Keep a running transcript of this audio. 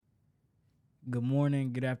Good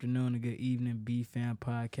morning, good afternoon, and good evening, B Fam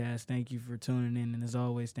Podcast. Thank you for tuning in, and as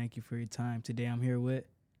always, thank you for your time. Today, I'm here with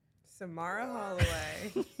Samara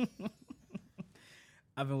Holloway.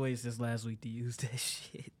 I've been waiting since last week to use that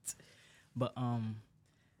shit. But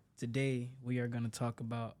today we are going to talk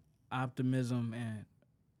about optimism and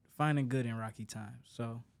finding good in rocky times.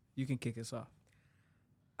 So you can kick us off.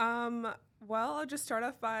 Well, I'll just start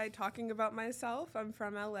off by talking about myself. I'm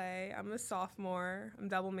from LA. I'm a sophomore. I'm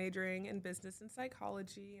double majoring in business and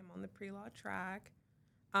psychology. I'm on the pre-law track.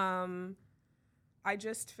 I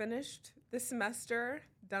just finished the semester,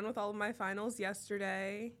 done with all of my finals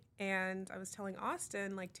yesterday, and I was telling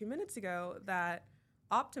Austin like 2 minutes ago that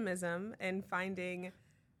optimism and finding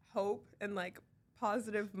hope and like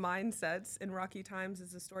positive mindsets in rocky times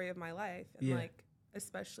is the story of my life, and like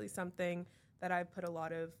especially something that I've put a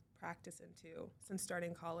lot of practice into since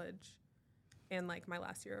starting college and like my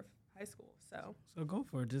last year of high school. So go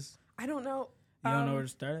for it. Just I don't know. You don't know where to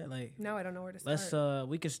start at? Like, no, I don't know where to start.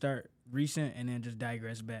 We could start recent and then just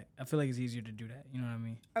digress back. I feel like it's easier to do that. You know what I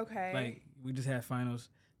mean? Okay. Like, we just had finals.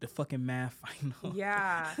 The fucking math final.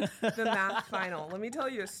 Yeah, the math final. Let me tell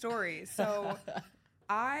you a story. So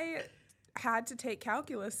I had to take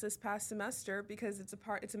calculus this past semester because it's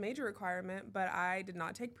a major requirement, but I did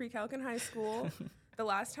not take pre-calc in high school. The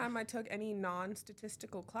last time I took any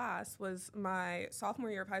non-statistical class was my sophomore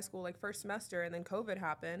year of high school, like first semester, and then COVID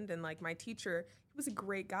happened, and like my teacher, he was a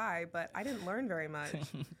great guy, but I didn't learn very much.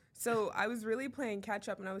 So I was really playing catch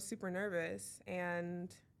up, and I was super nervous,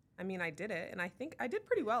 and I mean, I did it, and I think I did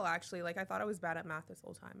pretty well, actually. Like, I thought I was bad at math this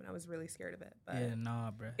whole time, and I was really scared of it. But yeah,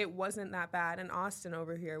 nah, bro. It wasn't that bad, and Austin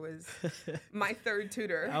over here was my third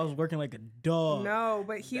tutor. I was working like a dog. No,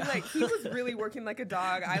 but he was really working like a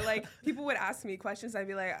dog. People would ask me questions, I'd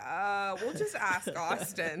be like, we'll just ask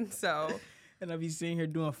Austin, so... And I'd be sitting here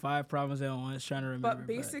doing 5 problems at once, trying to remember. But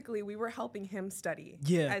basically, we were helping him study.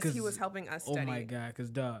 Yeah, as he was helping us study. Oh my God,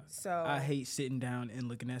 because dog, so I hate sitting down and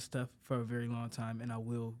looking at stuff for a very long time, and I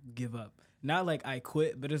will give up. Not like I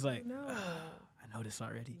quit, but it's like, no. I know this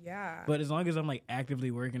already. Yeah. But as long as I'm like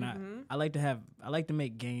actively working, I like to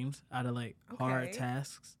make games out of like hard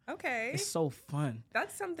tasks. Okay. It's so fun.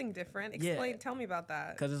 That's something different. Tell me about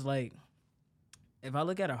that. Because it's like, if I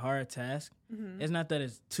look at a hard task, it's not that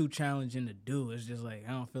it's too challenging to do. It's just like,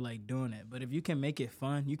 I don't feel like doing it. But if you can make it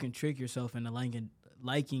fun, you can trick yourself into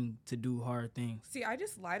liking to do hard things. See, I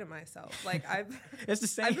just lie to myself. Like, it's the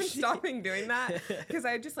same I've been shit. stopping doing that because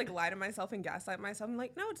I just like lie to myself and gaslight myself. I'm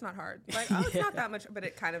like, no, it's not hard. Like, it's not that much, but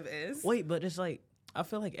it kind of is. Wait, but it's like, I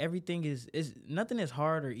feel like everything is nothing is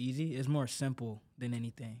hard or easy. It's more simple than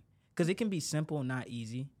anything. Because it can be simple, not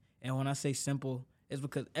easy. And when I say simple, it's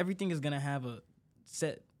because everything is going to have a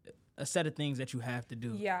set of things that you have to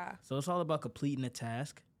do. Yeah. So it's all about completing a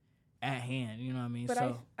task at hand, you know what I mean? But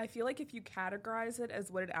so I feel like if you categorize it as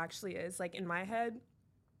what it actually is, like in my head,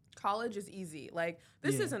 college is easy. Like,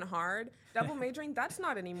 this isn't hard. Double majoring, that's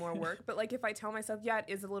not any more work. But like, if I tell myself, yeah, it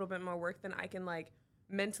is a little bit more work, then I can like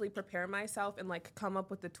mentally prepare myself and like come up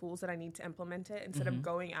with the tools that I need to implement it instead of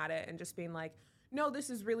going at it and just being like, no, this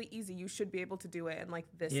is really easy. You should be able to do it in like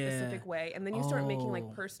this specific way. And then you start making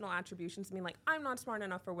like personal attributions and being like, I'm not smart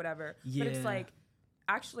enough or whatever. Yeah. But it's like,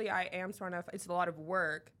 actually, I am smart enough. It's a lot of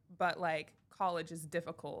work, but like college is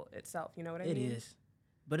difficult itself. You know what I mean? It is.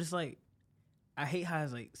 But it's like, I hate how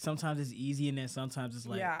it's like, sometimes it's easy and then sometimes it's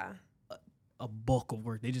like a bulk of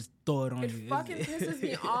work. They just throw it on you. It fucking pisses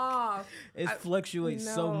me off. It fluctuates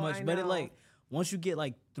so much. But it like, once you get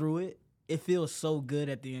like through it, it feels so good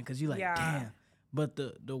at the end because you're like, damn. But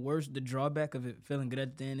the drawback of it feeling good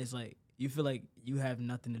at the end is like, you feel like you have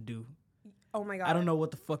nothing to do. Oh my God. I don't know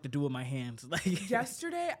what the fuck to do with my hands. Like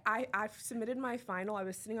yesterday, I submitted my final. I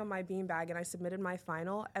was sitting on my beanbag and I submitted my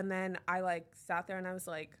final. And then I like sat there and I was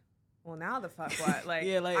like, well, now the fuck what? Like,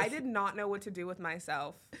 I did not know what to do with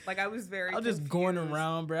myself. Like, I was very confused. Just going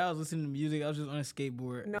around, bro. I was listening to music. I was just on a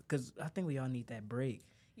skateboard. Because I think we all need that break.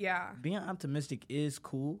 Yeah. Being optimistic is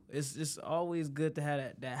cool. It's always good to have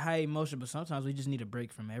that high emotion, but sometimes we just need a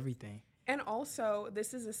break from everything. And also,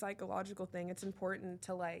 this is a psychological thing. It's important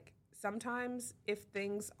to, like, sometimes if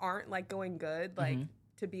things aren't, like, going good, like,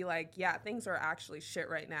 to be like, yeah, things are actually shit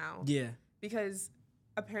right now. Yeah. Because,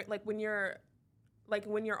 apparently, when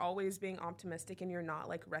you're always being optimistic and you're not,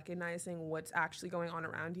 like, recognizing what's actually going on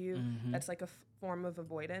around you, that's, like, a form of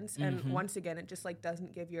avoidance. And once again, it just, like,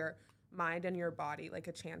 doesn't give your mind and your body like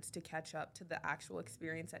a chance to catch up to the actual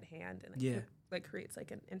experience at hand, and it like creates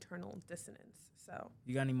like an internal dissonance. So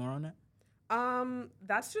you got any more on that?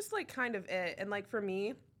 That's just like kind of it. And like for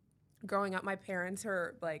me, growing up, my parents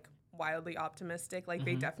are like wildly optimistic. Like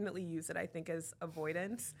they definitely use it, I think, as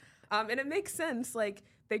avoidance. And it makes sense. Like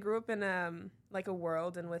they grew up in like a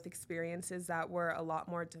world and with experiences that were a lot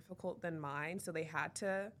more difficult than mine, so they had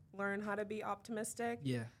to learn how to be optimistic.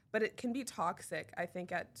 Yeah. But it can be toxic, I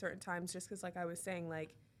think, at certain times, just because, like I was saying,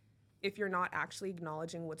 like, if you're not actually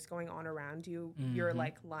acknowledging what's going on around you, you're,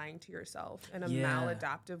 like, lying to yourself in a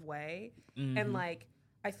maladaptive way. And, like,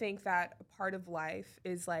 I think that a part of life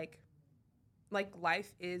is, like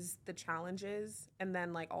life is the challenges, and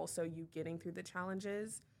then, like, also you getting through the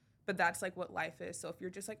challenges. But that's, like, what life is. So if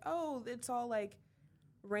you're just like, oh, it's all, like,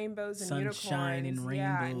 rainbows and sunshine unicorns, and rainbows,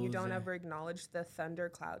 yeah, and you don't ever acknowledge the thunder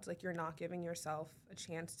clouds, like, you're not giving yourself a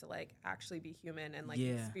chance to, like, actually be human and, like,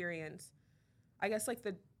 experience, I guess, like,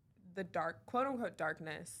 the dark, quote unquote,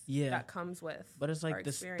 darkness that comes with. But it's like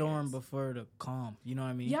the storm before the calm. You know what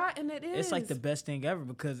I mean? Yeah, and it is. It's like the best thing ever,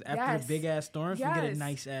 because after the big ass storms, we get a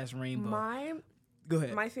nice ass rainbow. Go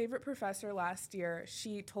ahead. My favorite professor last year,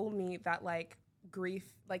 she told me that, like, grief,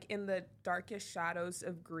 like, in the darkest shadows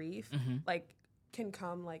of grief, like, can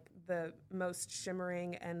come, like, the most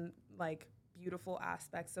shimmering and, like, beautiful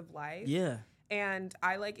aspects of life. Yeah. And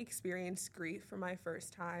I, like, experienced grief for my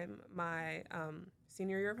first time my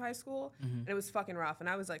senior year of high school, and it was fucking rough, and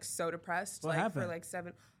I was, like, so depressed. What happened? For, like,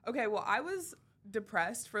 7... Okay, well, I was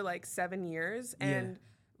depressed for, like, 7 years, and,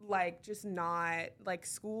 like, just not... Like,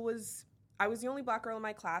 school was... I was the only black girl in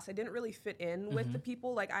my class. I didn't really fit in with the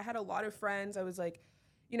people. Like, I had a lot of friends. I was, like,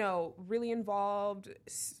 you know, really involved,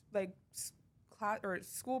 like, class or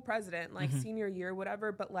school president, like, senior year,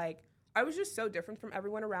 whatever. But, like, I was just so different from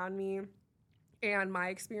everyone around me. And my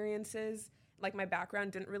experiences, like, my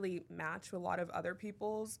background didn't really match with a lot of other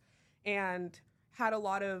people's, and had a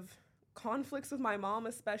lot of conflicts with my mom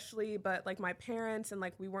especially, but, like, my parents, and,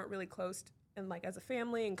 like, we weren't really close and, like, as a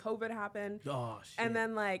family, and COVID happened. Oh, shit. And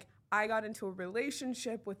then, like, I got into a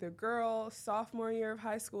relationship with a girl sophomore year of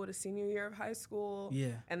high school to senior year of high school.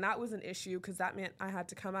 Yeah. And that was an issue because that meant I had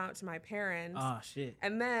to come out to my parents. Oh, shit.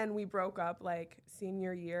 And then we broke up, like,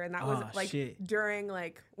 senior year. And that was, like, during,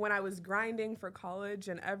 like, when I was grinding for college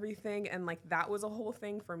and everything. And, like, that was a whole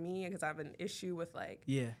thing for me because I have an issue with, like,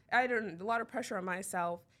 I had a lot of pressure on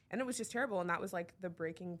myself. And it was just terrible. And that was, like, the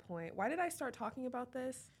breaking point. Why did I start talking about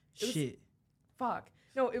this? Fuck.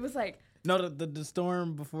 No, it was, like... No, the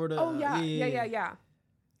storm before the... Oh, yeah.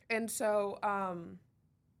 And so,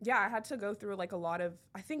 I had to go through, like, a lot of...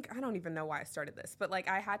 I don't even know why I started this, but, like,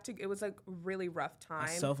 I had to... It was a really rough time. A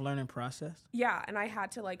self-learning process? Yeah, and I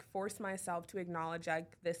had to, like, force myself to acknowledge,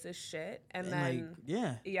 like, this is shit. And then...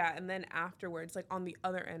 Like, yeah, and then afterwards, like, on the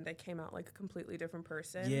other end, I came out, like, a completely different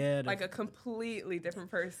person. Yeah. Like, a completely different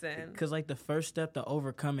person. Because, like, the first step to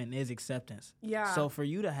overcoming is acceptance. Yeah. So, for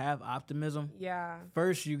you to have optimism...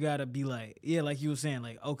 First, you got to be like... Yeah, like you were saying,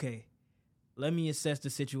 like, okay, let me assess the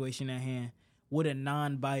situation at hand with a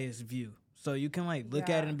non-biased view. So you can, like, look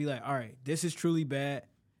at it and be like, all right, this is truly bad.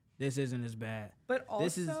 This isn't as bad. But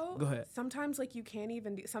also, go ahead. Sometimes, like, you can't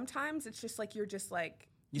even do... Sometimes it's just, like, you're just, like...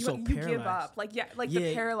 You're so paralyzed. You give up. Like,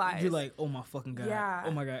 the paralyzed. You're like, oh, my fucking God. Yeah.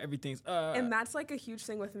 Oh, my God, everything's... And that's, like, a huge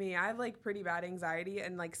thing with me. I have, like, pretty bad anxiety,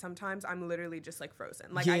 and, like, sometimes I'm literally just, like,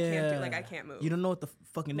 frozen. Like, I can't move. You don't know what the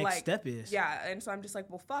fucking next step is. Yeah, and so I'm just like,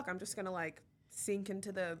 well, fuck, I'm just gonna, like, sink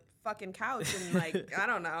into the fucking couch and, like, I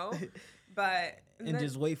don't know. But... And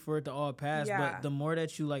just wait for it to all pass. Yeah. But the more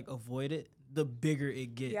that you, like, avoid it, the bigger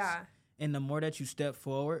it gets. Yeah. And the more that you step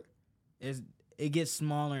forward, it gets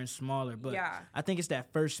smaller and smaller. But I think it's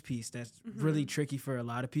that first piece that's really tricky for a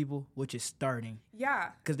lot of people, which is starting.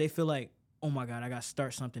 Yeah. Because they feel like, oh, my God, I got to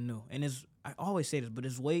start something new. And I always say this, but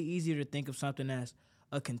it's way easier to think of something as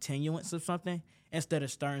a continuance of something instead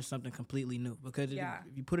of starting something completely new. Because if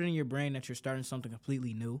you put it in your brain that you're starting something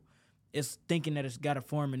completely new, it's thinking that it's got to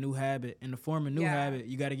form a new habit. And to form a new habit,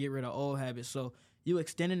 you got to get rid of old habits. So you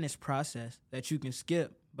extending this process that you can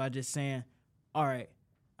skip by just saying, all right,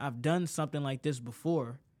 I've done something like this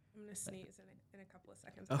before. I'm going to sneeze in a couple of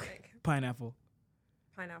seconds. Okay. Pineapple.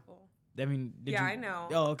 I mean, I know.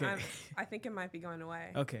 Oh, okay. I think it might be going away.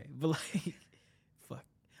 Okay. But, like, fuck.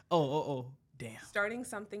 Oh, damn. Starting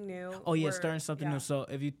something new. Oh, yeah, starting something new. So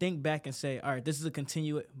if you think back and say, all right, this is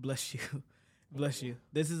a bless you. Bless you.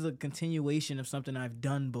 This is a continuation of something I've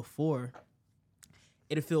done before.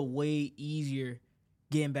 It'll feel way easier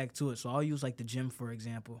getting back to it. So I'll use, like, the gym, for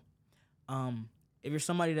example. If you're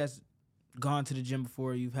somebody that's gone to the gym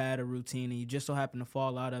before, you've had a routine, and you just so happen to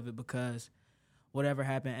fall out of it because whatever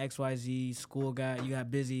happened, XYZ, school you got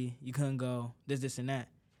busy, you couldn't go, this, and that.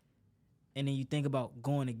 And then you think about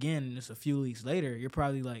going again, and it's a few weeks later, you're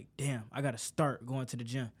probably like, damn, I got to start going to the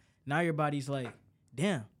gym. Now your body's like,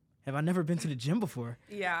 damn, have I never been to the gym before?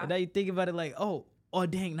 Yeah. And now you think about it like, oh,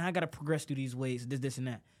 dang, now I got to progress through these ways, this, and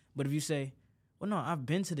that. But if you say, well, no, I've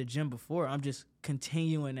been to the gym before. I'm just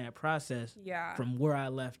continuing that process Yeah. from where I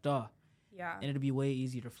left off. Yeah. And it'll be way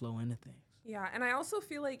easier to flow into things. Yeah. And I also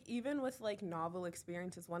feel like even with like novel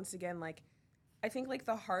experiences, once again, like I think like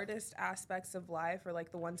the hardest aspects of life or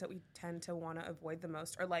like the ones that we tend to want to avoid the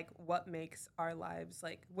most are like what makes our lives,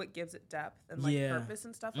 like what gives it depth and like purpose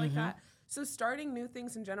and stuff like that. So starting new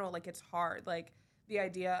things in general, like it's hard. Like the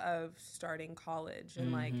idea of starting college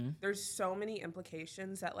and like there's so many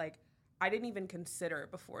implications that like I didn't even consider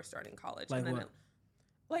before starting college. Like and then what?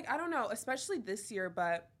 Like I don't know, especially this year,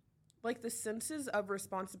 but like the senses of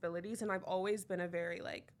responsibilities, and I've always been a very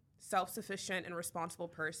like self-sufficient and responsible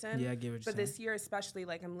person. Yeah, I get what you're saying. But this year especially,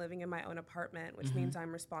 like I'm living in my own apartment, which means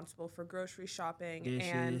I'm responsible for grocery shopping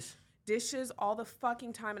and dishes all the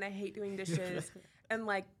fucking time, and I hate doing dishes. And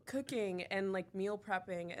like cooking and like meal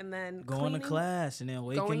prepping and then going to class and then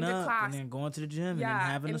waking up and then going to the gym and then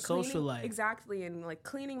having a social life. Exactly. And like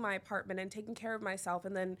cleaning my apartment and taking care of myself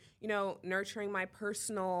and then, you know, nurturing my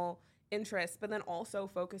personal interests, but then also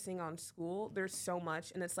focusing on school. There's so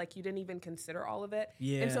much, and it's like you didn't even consider all of it.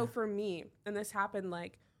 Yeah. And so for me, and this happened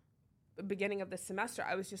like beginning of the semester,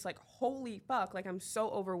 I was just like, holy fuck, like I'm so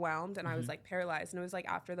overwhelmed, and I was like paralyzed. And it was like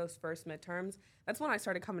after those first midterms, that's when I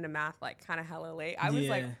started coming to math like kind of hella late. I was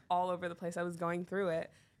like all over the place. I was going through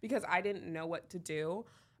it because I didn't know what to do.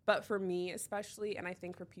 But for me especially, and I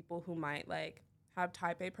think for people who might like have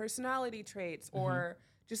type A personality traits or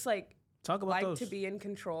just like talk about like those. To be in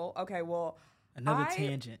control. Okay, well, another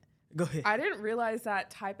tangent. Go ahead. I didn't realize that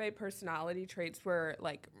type A personality traits were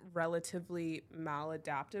like relatively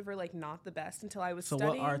maladaptive or like not the best until I was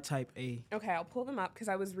studying. So what are type A? Okay, I'll pull them up because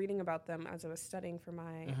I was reading about them as I was studying for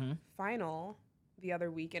my final the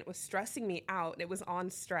other week, and it was stressing me out. It was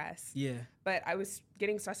on stress. Yeah. But I was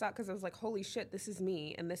getting stressed out because I was like, holy shit, this is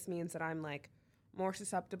me. And this means that I'm like more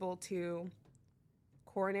susceptible to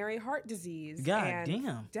coronary heart disease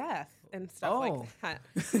and death and stuff like that.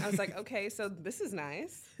 I was like, okay, so this is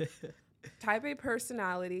nice. Type A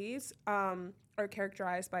personalities are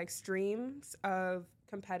characterized by extremes of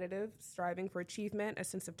competitive, striving for achievement, a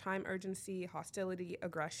sense of time urgency, hostility,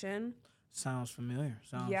 aggression. Sounds familiar.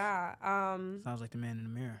 Sounds like the man in the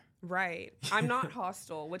mirror. Right. I'm not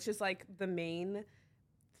hostile, which is like the main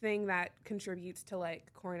thing that contributes to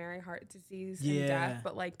like coronary heart disease and death,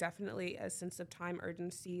 but like definitely a sense of time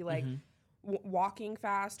urgency, like walking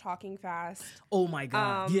fast, talking fast. Oh my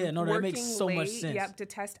God. That makes so much sense. Yep,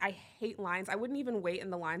 detest. I hate lines. I wouldn't even wait in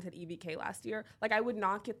the lines at EVK last year. Like I would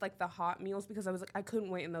not get like the hot meals because I was like, I couldn't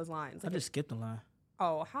wait in those lines. Like, I just skipped the line.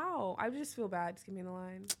 Oh, how? I just feel bad. Just give me the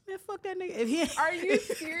line. Man, fuck that nigga. Are you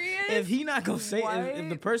serious? If he not gonna say, if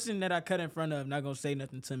the person that I cut in front of not gonna say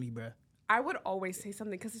nothing to me, bruh. I would always say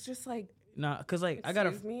something because it's just like, nah, cause like I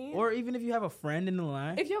gotta, or even if you have a friend in the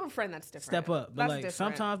line, if you have a friend, that's different. Step up, but that's like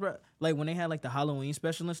different. Sometimes, bro, like when they had like the Halloween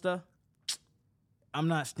special and stuff, I'm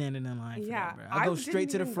not standing in line for that, bro. I go straight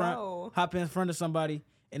to the front, hop in front of somebody,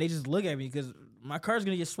 and they just look at me because my car's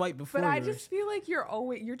gonna get swiped before. But I just feel like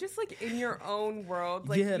you're just like in your own world.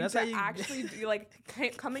 Like that's how you actually do, like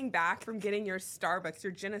coming back from getting your Starbucks,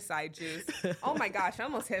 your genocide juice. Oh my gosh, I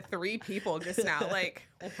almost hit 3 people just now. Like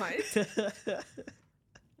what?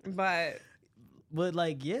 But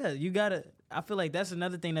like you gotta. I feel like that's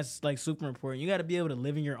another thing that's like super important. You gotta be able to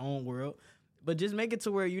live in your own world, but just make it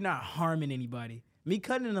to where you're not harming anybody. Me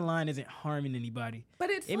cutting in the line isn't harming anybody.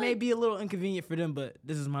 But it may be a little inconvenient for them, but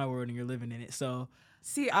this is my world and you're living in it. So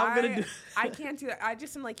see, I can't do that. I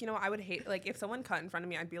just am like, I would hate, like, if someone cut in front of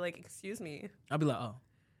me, I'd be like, excuse me. I'd be like, oh.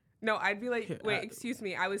 No, I'd be like, wait, excuse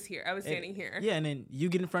me. I was here. I was standing here. Yeah, and then you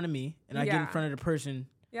get in front of me, and I get in front of the person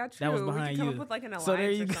that was behind you. Come up with like an alliance so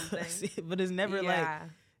there you or go. something. See, but it's never like,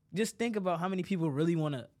 just think about how many people really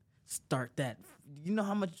want to start that. You know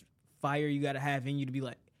how much fire you got to have in you to be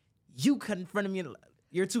like, you cut in front of me.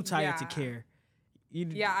 You're too tired to care.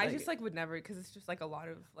 I just like would never, because it's just like a lot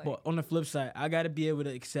of like. But on the flip side, I got to be able to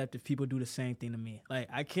accept if people do the same thing to me. Like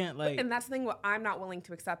I can't like. And that's the thing. I'm not willing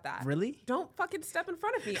to accept that. Really? Don't fucking step in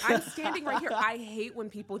front of me. I'm standing right here. I hate when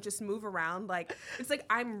people just move around. Like it's like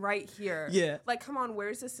I'm right here. Yeah. Like come on,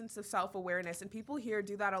 where's the sense of self-awareness? And people here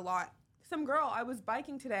do that a lot. Some girl I was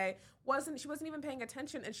biking today she wasn't even paying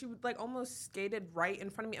attention, and she would like almost skated right in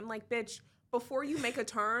front of me. I'm like, bitch. Before you make a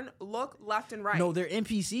turn, look left and right. No, they're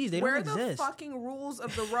NPCs. They don't exist. Where are the fucking rules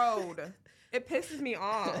of the road? It pisses me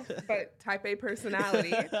off. But type A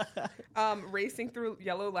personality. Racing through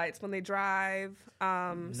yellow lights when they drive.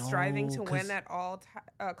 Striving to win at all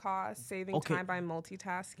costs. Saving time by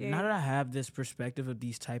multitasking. Now that I have this perspective of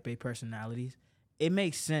these type A personalities, it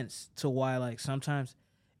makes sense to why like sometimes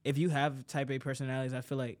if you have type A personalities, I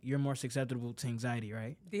feel like you're more susceptible to anxiety,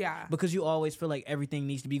 right? Yeah. Because you always feel like everything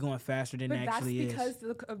needs to be going faster than it actually is. But that's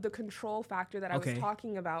because of the control factor that I was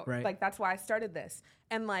talking about. Right. Like, that's why I started this.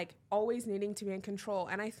 And, like, always needing to be in control.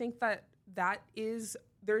 And I think that is,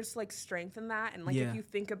 there's, like, strength in that. And, like, if you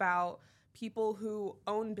think about people who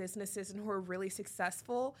own businesses and who are really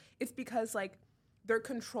successful, it's because, like, they're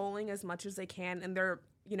controlling as much as they can. And they're,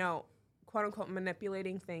 you know, quote unquote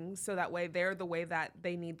manipulating things so that way they're the way that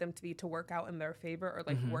they need them to be to work out in their favor or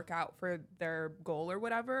like work out for their goal or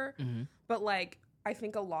whatever. But like I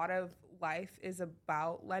think a lot of life is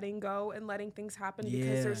about letting go and letting things happen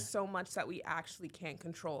because there's so much that we actually can't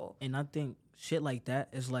control. And I think shit like that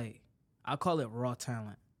is like, I call it raw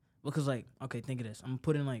talent. Because like, okay, think of this. I'm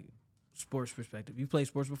putting like sports perspective. You played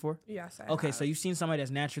sports before? Yes, I Okay, have. so you've seen somebody that's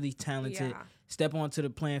naturally talented step onto the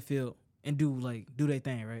playing field and do their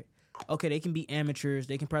thing, right? Okay, they can be amateurs.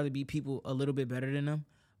 They can probably be people a little bit better than them.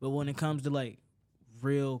 But when it comes to, like,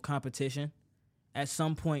 real competition, at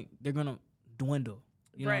some point, they're going to dwindle.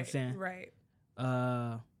 You know what I'm saying? Right.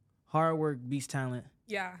 Hard work beats talent.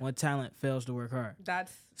 Yeah. When talent fails to work hard.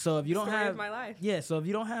 That's so if you don't the story have of my life. Yeah, so if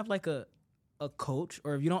you don't have, like, a coach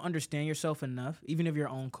or if you don't understand yourself enough, even if you're your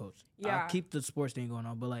own coach, I'll keep the sports thing going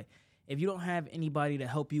on. But, like, if you don't have anybody to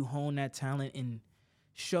help you hone that talent and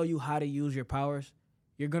show you how to use your powers,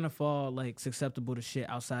 you're going to fall, like, susceptible to shit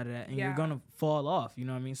outside of that, and you're going to fall off, you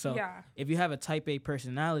know what I mean? So if you have a type A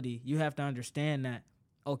personality, you have to understand that,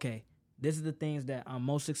 okay, this is the things that I'm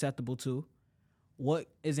most susceptible to. What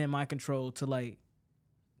is in my control to, like,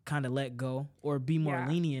 kind of let go or be more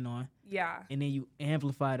lenient on? Yeah. And then you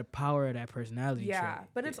amplify the power of that personality trait.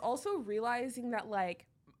 But it's also realizing that, like,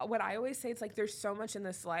 what I always say, it's like there's so much in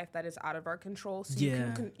this life that is out of our control. So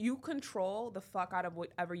you control the fuck out of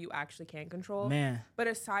whatever you actually can control. Man. But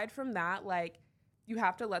aside from that, like, you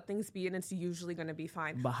have to let things be and it's usually going to be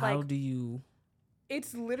fine. But how do you?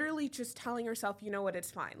 It's literally just telling yourself, you know what, it's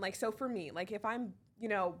fine. Like, so for me, like, if I'm, you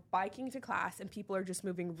know, biking to class and people are just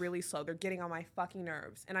moving really slow, they're getting on my fucking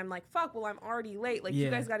nerves. And I'm like, fuck, well, I'm already late. Like, you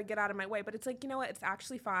guys got to get out of my way. But it's like, you know what, it's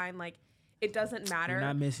actually fine. Like, it doesn't matter. You're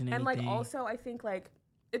not missing anything. And, like, also, I think, like,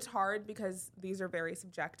 it's hard because these are very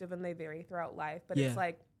subjective and they vary throughout life. But it's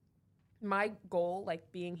like my goal, like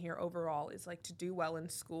being here overall, is like to do well in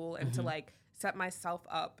school and to like set myself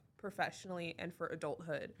up professionally and for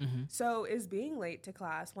adulthood. So is being late to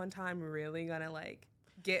class one time really gonna like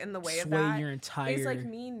get in the way of that? Your entire... Is like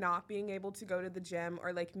me not being able to go to the gym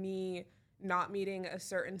or like me not meeting a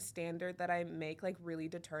certain standard that I make like really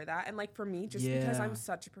deter that? And like for me, just because I'm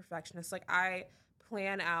such a perfectionist, like I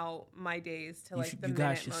plan out my days to like the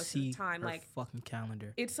minute most of the time. Like fucking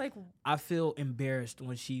calendar. It's like I feel embarrassed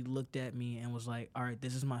when she looked at me and was like, "All right,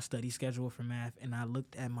 this is my study schedule for math." And I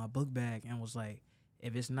looked at my book bag and was like,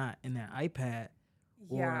 "If it's not in that iPad,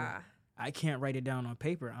 or I can't write it down on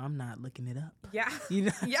paper, I'm not looking it up." Yeah. You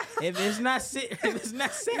know? Yeah. If it's not set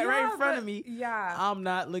right in front of me, I'm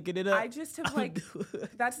not looking it up. I just have like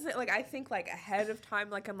that's it. Like I think like ahead of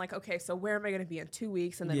time, like I'm like, okay, so where am I gonna be in 2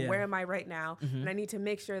 weeks? And then where am I right now? And I need to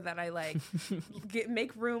make sure that I like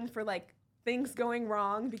make room for like things going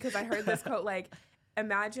wrong, because I heard this quote, like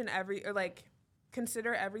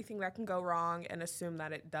consider everything that can go wrong and assume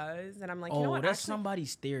that it does. And I'm like, you know what? That's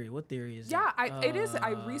somebody's theory. What theory is it? It is. I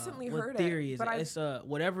recently heard it. What theory is it? It's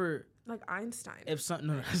whatever. Like Einstein. If something,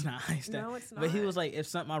 no, it's not Einstein. No, it's not. But he was like, if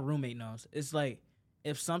something, my roommate knows. It's like,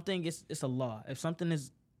 if something, it's a law. If something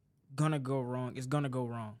is gonna go wrong, it's gonna go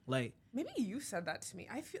wrong. Like maybe you said that to me.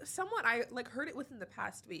 I feel somewhat. I like heard it within the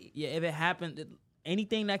past week. Yeah, if it happened,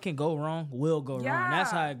 anything that can go wrong will go wrong.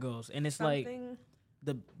 That's how it goes. And it's like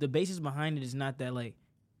the basis behind it is not that like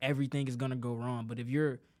everything is gonna go wrong, but if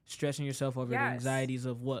you're stressing yourself over the anxieties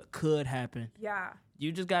of what could happen,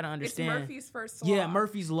 you just gotta understand. It's Murphy's first law. Yeah,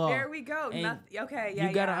 Murphy's law. There we go.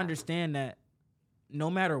 You gotta understand that no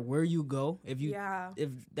matter where you go, if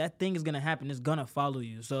that thing is gonna happen, it's gonna follow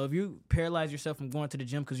you. So if you paralyze yourself from going to the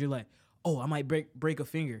gym because you're like, oh, I might break a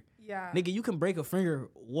finger. Yeah. Nigga, you can break a finger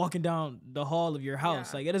walking down the hall of your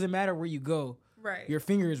house. Yeah. Like, it doesn't matter where you go. Right. Your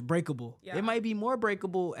finger is breakable. Yeah. It might be more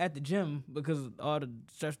breakable at the gym because of all the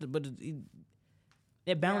stress, but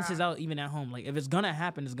it balances out even at home. Like, if it's gonna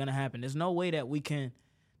happen, it's gonna happen. There's no way that we can.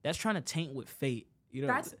 That's trying to taint with fate. You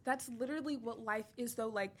know. That's literally what life is, though.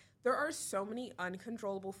 Like, there are so many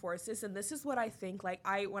uncontrollable forces, and this is what I think. Like,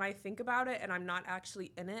 when I think about it, and I'm not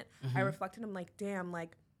actually in it, I reflect and I'm like, damn,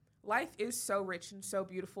 like. Life is so rich and so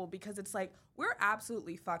beautiful because it's like we're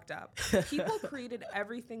absolutely fucked up. People created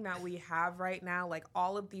everything that we have right now, like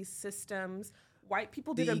all of these systems, white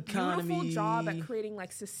people did The a beautiful job at economy. creating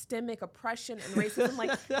like systemic oppression and racism.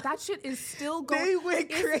 Like that shit is still going. They went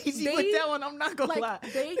crazy with that one. I'm not gonna lie.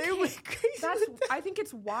 They went crazy. I think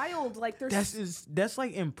it's wild. Like there's that's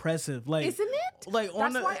like impressive. Like, isn't it? Like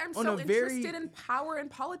on That's a, why I'm on so a very interested in power and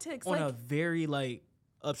politics. on Like a very like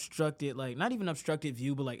obstructed, like not even obstructed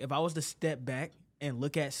view, but like if I was to step back and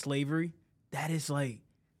look at slavery, that is like,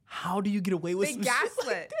 how do you get away with they some shit gaslit.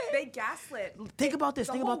 like that? They gaslit. Think about this.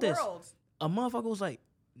 The Think whole about this. world. A motherfucker was like,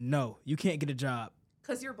 "No, you can't get a job."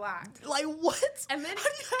 Because you're black. Like what? And then How do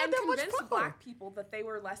you have that much convinced power? black people that they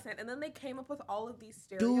were less than. And then they came up with all of these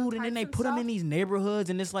stereotypes. Dude, and then they put them in these neighborhoods,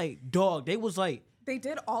 and it's like, dog, they was like, They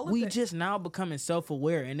did all of we this. just now becoming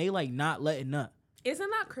self-aware, and they like not letting up. Isn't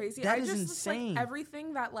that crazy? That I is just insane. like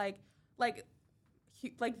everything that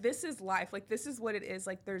like this is life. Like this is what it is.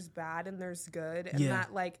 Like there's bad and there's good, and Yeah.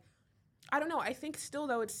 that like I don't know. I think still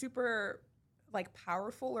though it's super like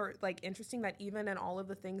powerful or like interesting that even in all of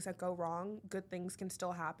the things that go wrong, good things can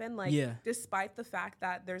still happen. Like Yeah. despite the fact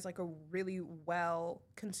that there's like a really well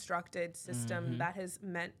constructed system that has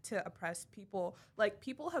meant to oppress people, like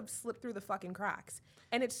people have slipped through the fucking cracks.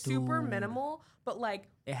 And it's super Dude. minimal, but like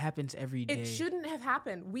It happens every day. it shouldn't have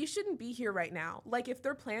happened. We shouldn't be here right now. Like if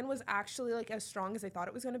their plan was actually like as strong as they thought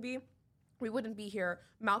it was going to be, we wouldn't be here.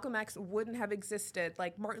 Malcolm X wouldn't have existed.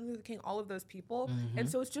 Like Martin Luther King, all of those people. And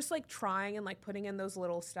so it's just like trying and like putting in those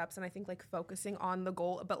little steps. And I think like focusing on the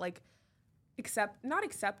goal, but like not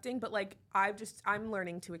accepting, but like I'm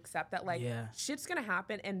learning to accept that like Yeah. shit's going to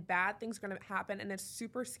happen and bad things are going to happen. And it's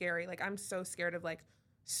super scary. Like I'm so scared of like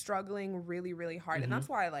struggling really, really hard. And that's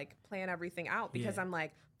why I like plan everything out because Yeah. I'm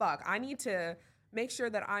like, fuck, I need to make sure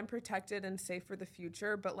that I'm protected and safe for the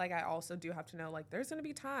future. But like, I also do have to know like there's going to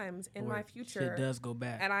be times in Where my future shit does go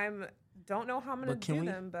back. and don't know how I'm going But to can do we-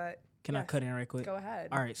 them, but Can I yes, cut in right quick? go ahead.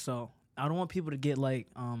 All right, so I don't want people to get like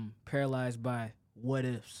paralyzed by what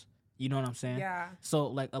ifs. You know what I'm saying? Yeah. So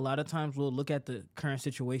like a lot of times we'll look at the current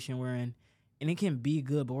situation we're in, and it can be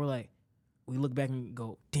good, but we're like, we look back and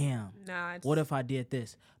go, damn, Nah, it's, what if I did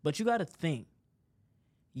this? But you got to think.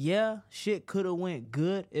 Yeah, shit could have went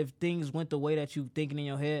good if things went the way that you thinking in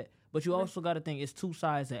your head. But you also got to think it's two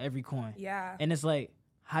sides to every coin. yeah. And it's like,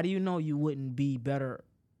 how do you know you wouldn't be better?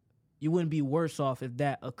 You wouldn't be worse off if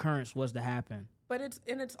that occurrence was to happen. But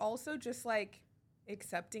it's also just like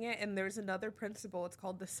accepting it. And there's another principle. It's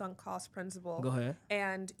called the sunk cost principle. Go ahead.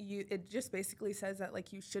 And it just basically says that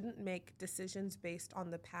like you shouldn't make decisions based on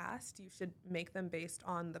the past. You should make them based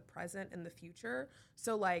on the present and the future.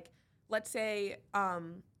 So like, let's say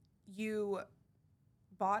you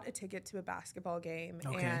bought a ticket to a basketball game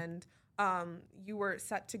Okay. and you were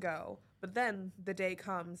set to go, but then the day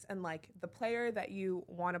comes and like the player that you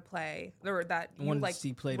want to play or that you Wanted to like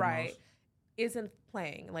see play the right most. isn't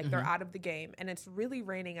playing, like they're out of the game and it's really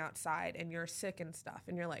raining outside and you're sick and stuff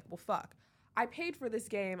and you're like, well fuck, I paid for this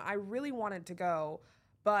game, I really wanted to go,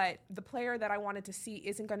 but the player that I wanted to see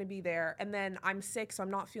isn't going to be there, and then I'm sick, so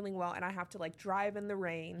I'm not feeling well, and I have to like drive in the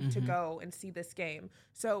rain to go and see this game.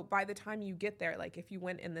 So by the time you get there, like if you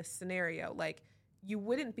went in this scenario, like you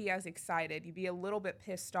wouldn't be as excited. You'd be a little bit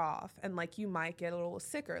pissed off, and like you might get a little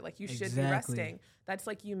sicker. Like you should be Exactly. resting. That's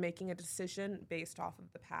like you making a decision based off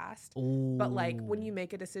of the past. But like when you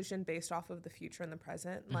make a decision based off of the future and the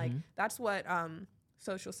present, like that's what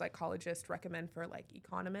social psychologists recommend for like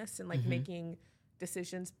economists and like making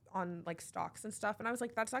decisions on like stocks and stuff. And I was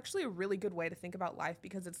like, that's actually a really good way to think about life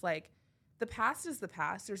because it's like the past is the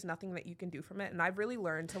past. There's nothing that you can do from it. And I've really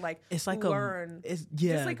learned to like It's like learn.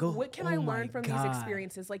 just like what can I learn from these God.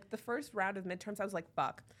 experiences? Like the first round of midterms, I was like,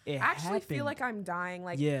 fuck. It I actually happened. feel like I'm dying.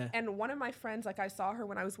 Like, Yeah. And one of my friends, like I saw her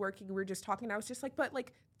when I was working, we were just talking. And I was just like, but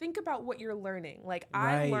like, think about what you're learning. Like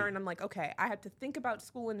I Right. learned, I'm like, okay, I have to think about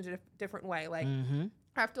school in a different way. Like Mm-hmm.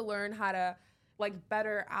 I have to learn how to like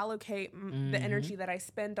better allocate the energy that I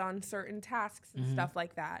spend on certain tasks and stuff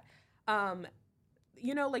like that.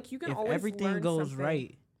 You know, like you can If always everything learn goes something.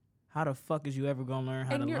 right, how the fuck is you ever gonna learn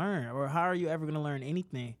how And to you're- learn, or how are you ever gonna learn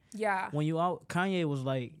anything? Yeah. When you out, Kanye was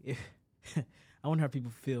like, I wonder how people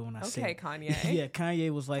feel when I say, Okay, it. Kanye. Yeah, Kanye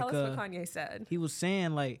was like, Tell us what Kanye said. he was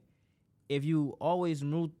saying like, if you always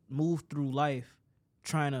move through life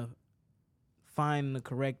trying to find the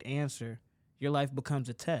correct answer, your life becomes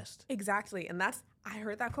a test. Exactly. And I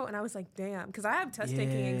heard that quote and I was like, damn, because I have test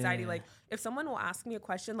taking anxiety. Yeah. Like if someone will ask me a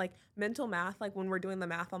question, like mental math, like when we're doing the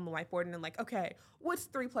math on the whiteboard and I'm like, okay, what's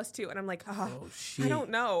 3 + 2? And I'm like, Oh shit! I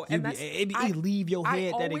don't know. You And be- that's, it leave your I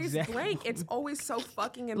head that always exact. blank. It's always so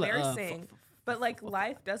fucking Like, embarrassing. But like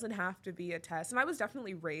life doesn't have to be a test. And I was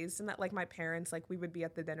definitely raised in that. Like my parents, like we would be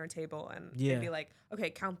at the dinner table and Yeah. they'd be like,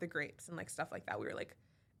 okay, count the grapes and like stuff like that. We were like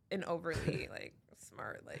an overly like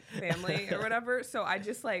smart like family or whatever. So I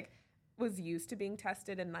just like was used to being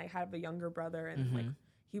tested, and I have a younger brother, and like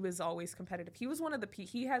he was always competitive. He was one of the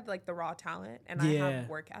he had like the raw talent, and I have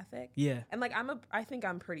work ethic. Yeah. And like I think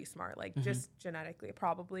I'm pretty smart, like just genetically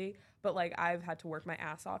probably, but like I've had to work my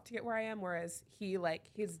ass off to get where I am, whereas he's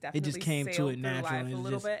definitely just came to sailed it through naturally. life a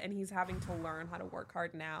little bit, and he's having to learn how to work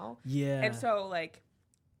hard now. Yeah. And so like,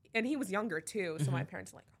 and he was younger too, so my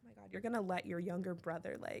parents are like, oh my God, you're gonna let your younger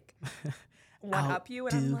brother like one up you,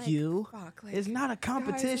 and I'm like, fuck, like, it's not a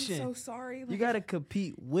competition. Guys, I'm so sorry. Like, you got to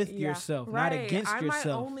compete with yourself, not against I'm yourself.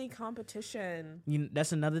 my only competition.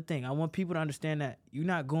 That's another thing. I want people to understand that you're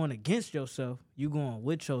not going against yourself. You're going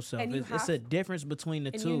with yourself. It's a difference between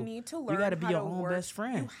the two. You need to learn. You got to be your own best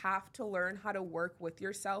friend. You have to learn how to work with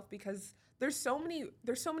yourself, because there's so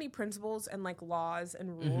many principles and like laws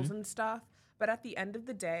and rules and stuff. But at the end of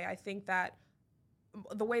the day, I think that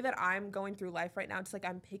the way that I'm going through life right now, it's like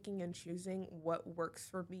I'm picking and choosing what works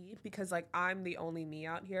for me, because like I'm the only me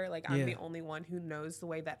out here. Like I'm the only one who knows the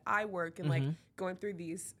way that I work, and like going through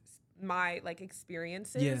my like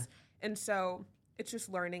experiences. Yeah. And so it's just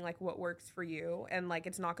learning like what works for you, and like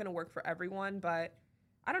it's not going to work for everyone, but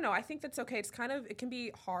I don't know. I think that's okay. It can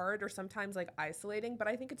be hard or sometimes like isolating, but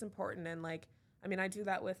I think it's important. And like, I mean, I do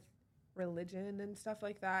that with religion and stuff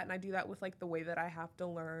like that. And I do that with like the way that I have to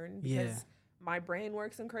learn, because my brain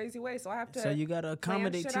works in crazy ways, so I have to. So you gotta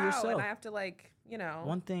accommodate to yourself, and I have to like, you know.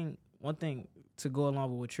 One thing to go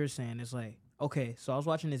along with what you're saying is like, okay, so I was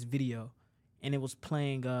watching this video, and it was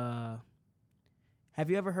playing.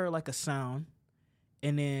 Have you ever heard like a sound,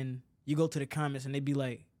 and then you go to the comments and they be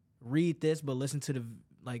like, read this, but listen to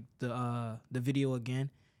the video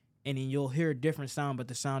again, and then you'll hear a different sound, but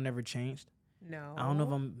the sound never changed. No. I don't know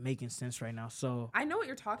if I'm making sense right now. So I know what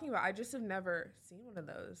you're talking about. I just have never seen one of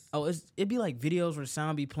those. Oh, it'd be like videos where the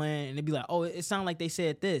sound be playing, and it'd be like, oh, it sounded like they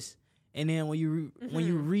said this. And then when you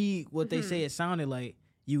read what they say it sounded like,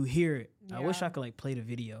 you hear it. Yeah. I wish I could like play the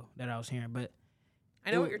video that I was hearing, but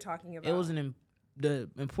I know what you're talking about. It was the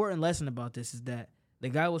important lesson about this is that the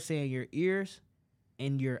guy was saying your ears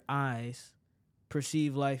and your eyes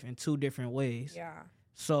perceive life in two different ways. Yeah.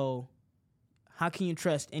 So how can you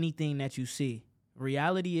trust anything that you see?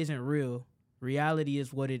 Reality isn't real. Reality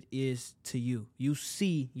is what it is to you. You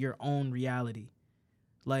see your own reality.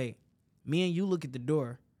 Like, me and you look at the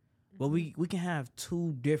door, but we can have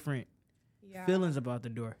two different feelings about the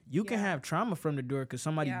door. You can have trauma from the door because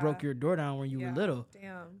somebody broke your door down when you were little.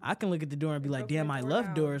 Damn. I can look at the door and be like, damn, I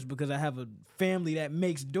love doors because I have a family that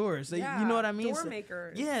makes doors. So, you know what I mean? Door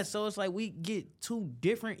makers. Yeah, so it's like we get two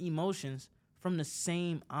different emotions from the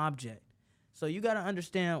same object. So you got to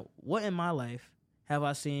understand, what in my life have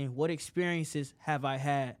I seen? What experiences have I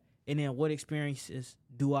had? And then what experiences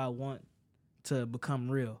do I want to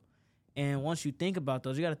become real? And once you think about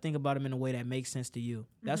those, you got to think about them in a way that makes sense to you.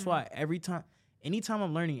 That's why anytime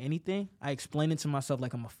I'm learning anything, I explain it to myself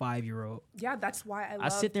like I'm a 5-year-old. Yeah, that's why I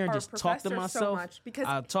sit there and just talk to myself so much, because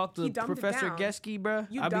I talk to Professor Geske, bro.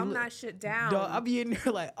 You dumb that shit down. I'll be in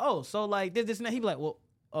there like, oh, so like this and that. He be like, well,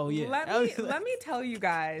 oh yeah. Let me tell you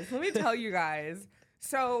guys.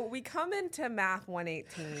 So we come into Math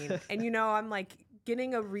 118, and you know, I'm like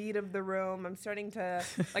getting a read of the room. I'm starting to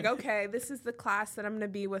like, okay, this is the class that I'm going to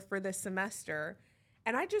be with for this semester.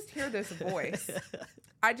 And I just hear this voice.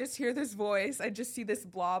 I just see this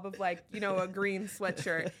blob of like, you know, a green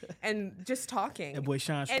sweatshirt and just talking. That boy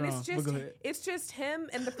shines strong. And it's just him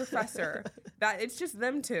and the professor. It's just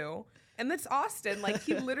them two. And that's Austin. Like,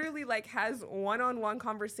 he literally like has one-on-one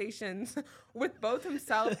conversations with both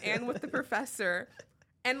himself and with the professor.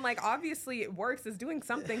 And like, obviously it works. It's doing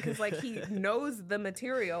something because like he knows the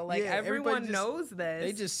material. Like, everyone knows this.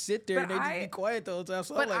 They just sit there and they just be quiet the whole time.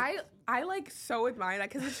 So but I like so admire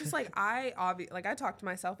that, because it's just like I talk to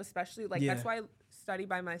myself, especially like that's why I study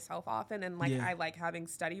by myself often, and like I like having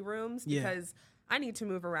study rooms because I need to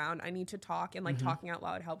move around. I need to talk, and like talking out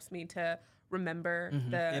loud helps me to remember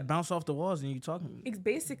it bounce off the walls and you talking. It's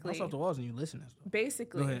basically bounce off the walls and you listen.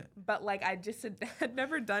 Basically, go ahead. But like I just had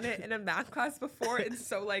never done it in a math class before, and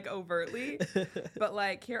so like overtly. But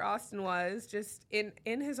like here Austin was just in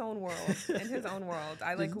his own world. In his own world,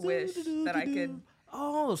 I like wish that I could.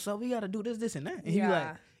 Oh, so we got to do this and that. And he'd be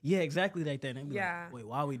like, yeah, exactly like that. And be like, wait,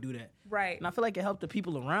 why we do that? Right. And I feel like it helped the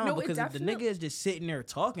people around, because if the nigga is just sitting there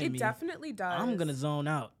talking to me, it definitely does. I'm gonna zone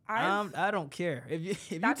out. I don't care if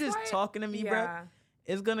you just talking to me, bro.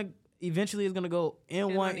 It's gonna eventually go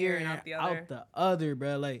in one ear and out the other,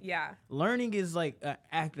 bro. Like, learning is like an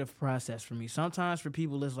active process for me. Sometimes for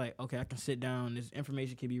people, it's like, okay, I can sit down. This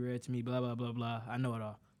information can be read to me. Blah blah blah blah. I know it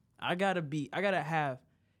all. I gotta have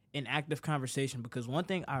an active conversation, because one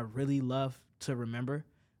thing I really love to remember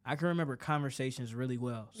I can remember conversations really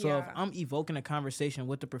well. So if I'm evoking a conversation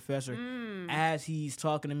with the professor as he's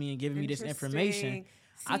talking to me and giving me this information,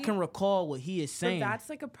 I can recall what he is saying. But that's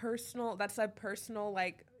like a personal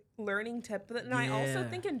like learning tip. And I also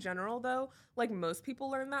think in general though, like most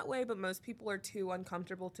people learn that way, but most people are too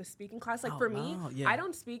uncomfortable to speak in class. Like for me, I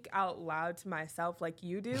don't speak out loud to myself like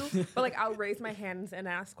you do, but like I'll raise my hands and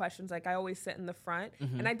ask questions. Like I always sit in the front,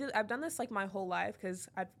 and I've done this like my whole life because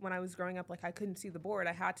when I was growing up, like I couldn't see the board.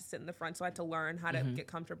 I had to sit in the front, so I had to learn how to get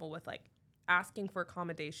comfortable with like asking for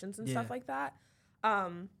accommodations and stuff like that.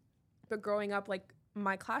 But growing up, like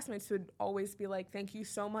my classmates would always be like, thank you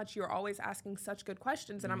so much. You're always asking such good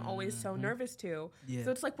questions. And I'm always so nervous too. Yeah.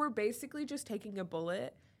 So it's like, we're basically just taking a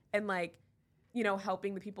bullet and like, you know,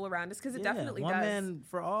 helping the people around us. Cause it definitely does. One man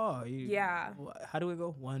for all. Yeah. How do it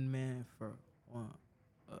go? One man for one.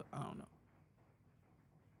 I don't know.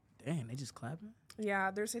 Dang, they just clapping?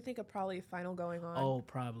 Yeah, there's, I think, probably a final going on. Oh,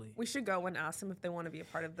 probably. We should go and ask them if they want to be a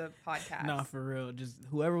part of the podcast. Nah, for real. Just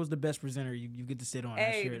whoever was the best presenter, you get to sit on.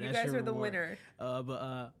 Hey, you guys are the winner.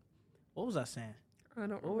 But what was I saying? I don't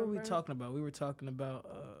remember. What were we talking about? We were talking about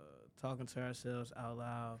talking to ourselves out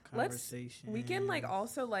loud, conversation. We can, like,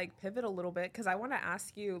 also, like, pivot a little bit, because I want to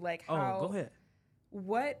ask you, like, how... Oh, go ahead.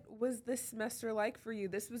 What was this semester like for you?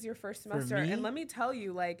 This was your first semester. And let me tell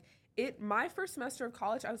you, like, my first semester of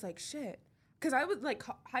college, I was like, shit. Because I was like,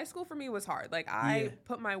 high school for me was hard. Like I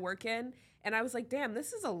put my work in and I was like, damn,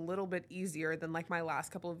 this is a little bit easier than like my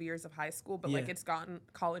last couple of years of high school. But like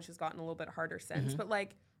college has gotten a little bit harder since. But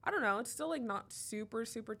like, I don't know, it's still like not super,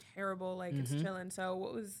 super terrible. Like it's chilling. So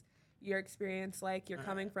what was your experience like? You're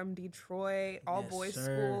coming from Detroit, all boys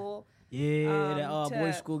school. Yeah, that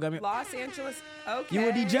all-boys school got me. Los Angeles. Okay. You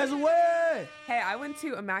went to Jesuit. Hey, I went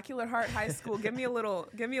to Immaculate Heart High School. Give me a little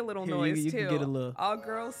Here, noise you too. Can get a little. All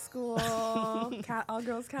girls school. All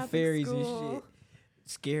girls Catholic fairies school. and shit.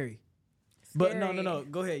 Scary. But no.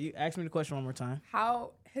 Go ahead. You ask me the question one more time.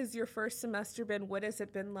 How has your first semester been? What has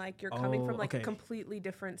it been like? You're coming from like a completely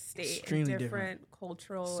different state, extremely different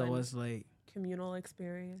cultural. So it's like communal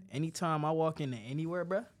experience. Anytime I walk into anywhere,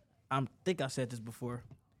 bruh, I think I said this before.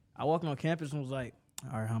 I walked on campus and was like,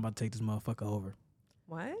 all right, I'm about to take this motherfucker over.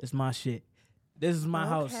 What? This is my shit. This is my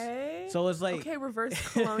house. So it's like... Okay, reverse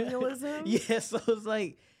colonialism? Yeah, so it's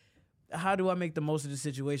like, how do I make the most of the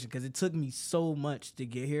situation? Because it took me so much to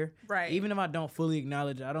get here. Right. Even if I don't fully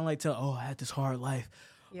acknowledge it, I don't like to, I had this hard life.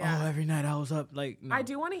 Yeah. Oh, every night I was up. Like, no. I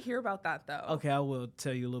do want to hear about that, though. Okay, I will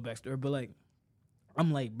tell you a little backstory. But like,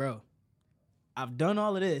 I'm like, bro, I've done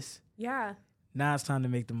all of this. Yeah. Now it's time to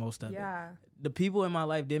make the most of it. Yeah. The people in my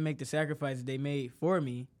life didn't make the sacrifices they made for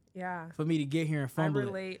me. Yeah. For me to get here and fumble I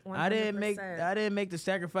relate 100%. I didn't make the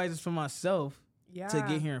sacrifices for myself to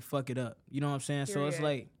get here and fuck it up. You know what I'm saying? Period. So it's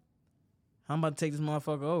like, I'm about to take this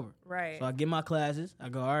motherfucker over. Right. So I get my classes. I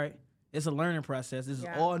go, all right, it's a learning process. This is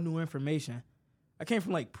all new information. I came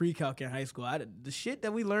from like pre-calc in high school. The shit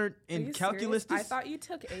that we learned in calculus. I thought you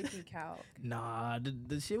took AP Calc. Nah,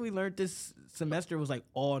 the shit we learned this semester was like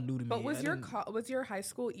all new to me. But was your high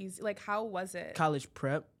school easy? Like, how was it? College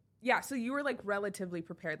prep. Yeah, so you were like relatively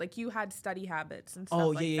prepared. Like you had study habits and stuff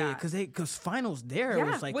like that. Oh yeah, because finals there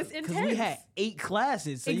was like was intense. Because we had 8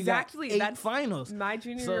 classes, so exactly. You got 8 finals. My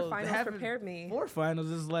junior year finals prepared me. 4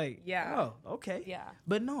 finals is like oh okay yeah.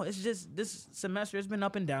 But no, it's just this semester it's been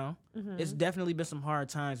up and down. It's definitely been some hard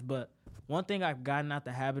times, but one thing I've gotten out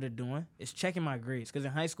the habit of doing is checking my grades. Because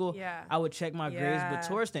in high school, I would check my grades, but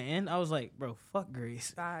towards the end, I was like, bro, fuck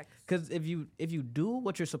grades. Facts. Because if you do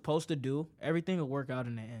what you're supposed to do, everything will work out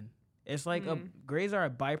in the end. It's like grades are a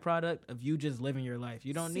byproduct of you just living your life.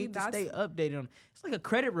 You don't need to stay updated on. It's like a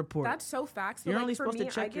credit report. That's so facts. You're like only for supposed me,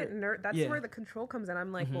 to check. I get that's where the control comes in.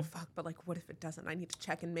 I'm like, well, fuck, but like, what if it doesn't? I need to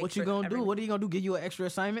check and make. What you gonna do? What are you gonna do? Give you an extra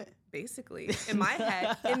assignment? Basically, in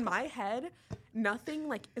my head, nothing.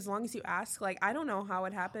 Like as long as you ask. Like I don't know how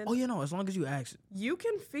it happened. Oh, as long as you ask, you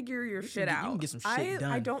can figure your shit out. You can get some shit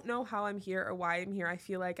done. I don't know how I'm here or why I'm here. I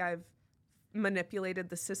feel like I've manipulated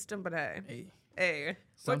the system, but Hey,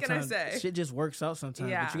 what can I say? Shit just works out sometimes,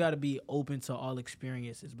 but you got to be open to all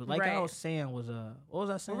experiences. But like I was saying, what was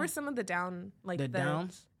I saying? What were some of the downs?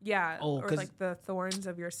 Yeah, or like the thorns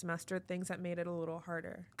of your semester, things that made it a little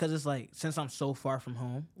harder. Because it's like, since I'm so far from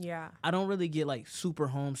home, I don't really get like super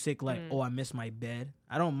homesick, like, I miss my bed.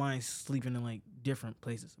 I don't mind sleeping in like different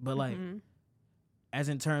places. But like, as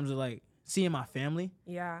in terms of like, seeing my family,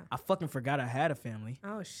 I fucking forgot I had a family.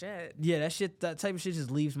 Oh shit. Yeah, that type of shit just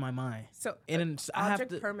leaves my mind. So and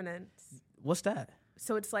object permanence. What's that?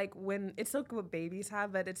 so it's like when it's like what babies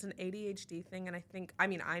have, but it's an ADHD thing. And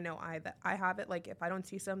I know I have it. Like if I don't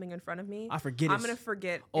see something in front of me, I forget I'm going to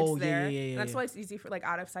forget it's there. And that's why it's easy for like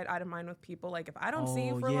out of sight, out of mind with people. Like if I don't see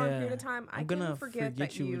you for a long period of time, I'm going to forget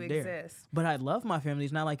that you exist. But I love my family.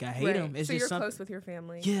 It's not like I hate them. It's so just you're close with your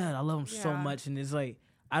family. Yeah, I love them so much. And it's like,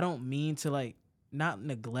 I don't mean to like not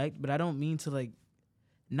neglect, but I don't mean to like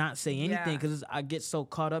not say anything because I get so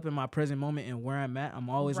caught up in my present moment and where I'm at. I'm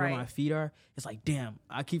always where my feet are. It's like, damn,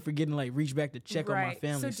 I keep forgetting to like reach back to check on my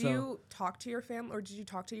family. So do you talk to your family, or did you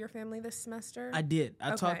talk to your family this semester? I did.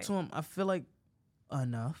 I talked to them. I feel like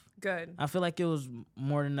enough. Good. I feel like it was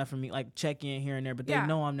more than enough for me, like check in here and there, but they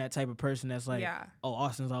know I'm that type of person that's like, oh,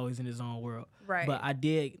 Austin's always in his own world. Right. But I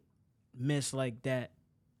did miss like that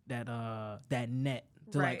net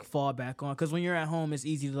to like fall back on. Because when you're at home, it's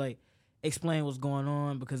easy to like explain what's going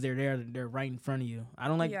on because they're right in front of you. I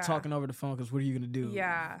don't like talking over the phone because what are you gonna do?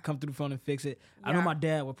 Come through the phone and fix it. I know my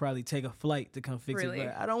dad would probably take a flight to come fix it,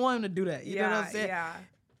 but I don't want him to do that. You know what I'm saying?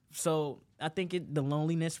 So I think the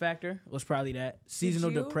loneliness factor was probably that.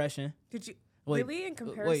 Seasonal depression. Did you really in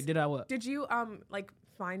comparison? Wait, did I what? Did you like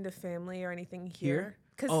find a family or anything here?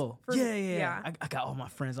 Yeah. I got all my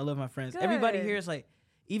friends. I love my friends. Good. Everybody here is like,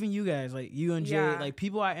 even you guys, like you and Jay, like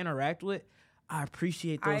people I interact with. I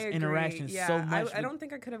appreciate those interactions so much. I don't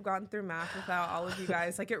think I could have gone through math without all of you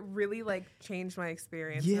guys. Like it really like changed my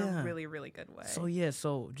experience in a really, really good way.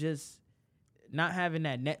 So just not having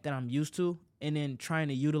that net that I'm used to and then trying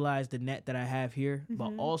to utilize the net that I have here,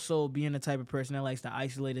 but also being the type of person that likes to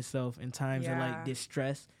isolate itself in times of like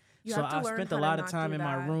distress. So I spent a lot of time in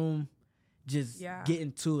my room just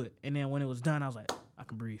getting to it. And then when it was done, I was like, I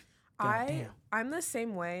can breathe. I'm the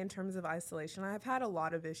same way in terms of isolation. I've had a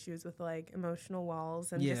lot of issues with like emotional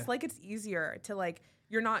walls and just like it's easier to like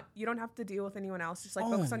you don't have to deal with anyone else. Just like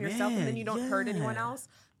focus on yourself and then you don't hurt anyone else.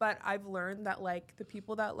 But I've learned that like the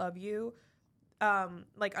people that love you,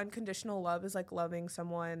 like unconditional love is like loving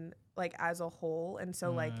someone like as a whole. And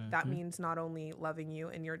so like that means not only loving you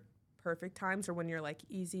in your perfect times or when you're like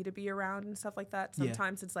easy to be around and stuff like that.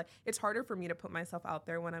 Sometimes it's like it's harder for me to put myself out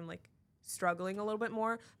there when I'm like struggling a little bit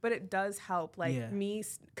more, but it does help like me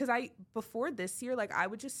because before this year like I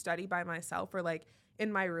would just study by myself or like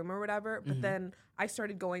in my room or whatever, but then I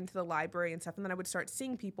started going to the library and stuff, and then I would start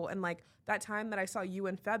seeing people, and like that time that I saw you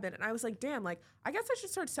and Febin, and I was like, damn, like I guess I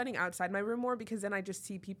should start studying outside my room more because then I just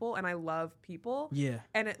see people and I love people.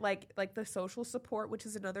 And it like the social support, which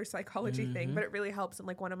is another psychology thing, but it really helps. And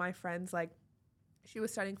like one of my friends, like she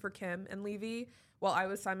was studying for Kim and Levy while I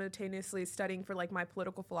was simultaneously studying for like my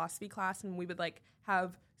political philosophy class, and we would like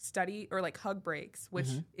have study or like hug breaks, which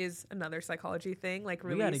is another psychology thing. Like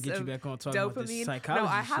release we gotta get you back on talking about this psychology.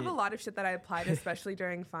 No, I have a lot of shit that I applied, especially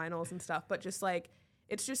during finals and stuff. But just like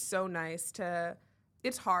it's just so nice to.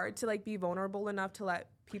 It's hard to like be vulnerable enough to let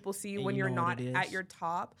people see you when you're not at your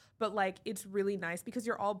top, but like it's really nice because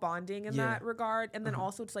you're all bonding in that regard. And then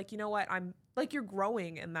also it's like, you know what, I'm like you're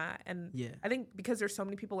growing in that. And I think because there's so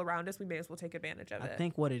many people around us, we may as well take advantage of it. I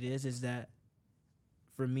think what it is that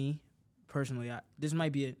for me personally, this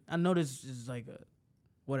might be I know this is like a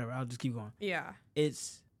whatever, I'll just keep going.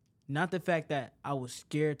 It's not the fact that I was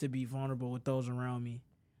scared to be vulnerable with those around me,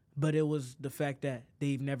 but it was the fact that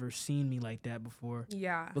they've never seen me like that before.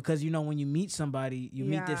 Because, you know, when you meet somebody, you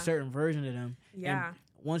meet this certain version of them. And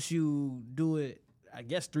once you do it, I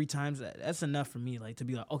guess 3 times, that's enough for me, like, to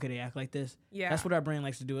be like, okay, they act like this. That's what our brain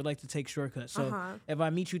likes to do. It likes to take shortcuts. So if I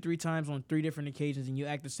meet you 3 times on 3 different occasions and you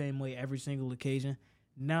act the same way every single occasion,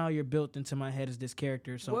 now you're built into my head as this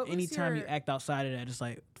character. So anytime you act outside of that, it's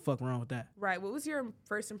like, fuck wrong with that. Right. What was your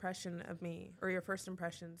first impression of me, or your first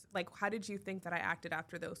impressions? Like, how did you think that I acted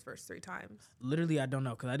after those first 3 times? Literally, I don't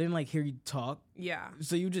know, because I didn't like hear you talk.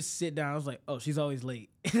 So you just sit down. I was like, oh, she's always late.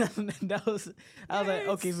 I was like,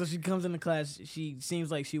 okay, so she comes into class. She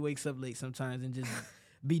seems like she wakes up late sometimes and just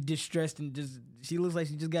be distressed and just, she looks like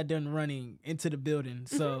she just got done running into the building.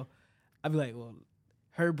 So I'd be like, well,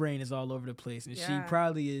 her brain is all over the place, and she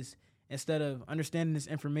probably is, instead of understanding this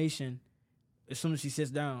information, as soon as she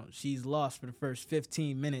sits down, she's lost for the first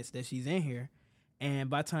 15 minutes that she's in here, and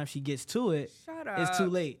by the time she gets to it, it's too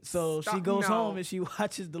late. So she goes home and she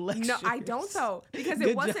watches the lecture. No, I don't though, because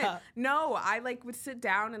it wasn't. Job. No, I like would sit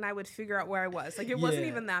down and I would figure out where I was. Like it wasn't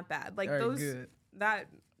even that bad. Like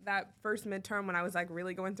that first midterm when I was like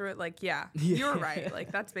really going through it, like you're right.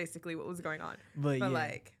 Like that's basically what was going on.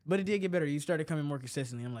 But it did get better. You started coming more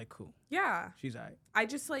consistently. I'm like, cool. She's all right. I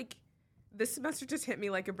just like this semester just hit me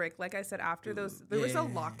like a brick. Like I said, after those, there was a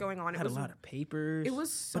lot going on. I had a lot of papers. It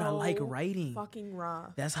was so but I like writing. Fucking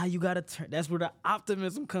rough. That's how you gotta turn. That's where the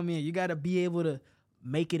optimism come in. You gotta be able to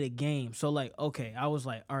make it a game. So like, okay, I was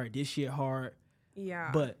like, all right, this shit hard.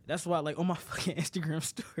 Yeah. But that's why, like, on my fucking Instagram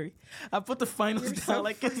story, I put the finals You're down so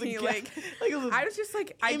like funny. it's a Like, it was I was just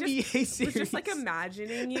like, NBA was just like series.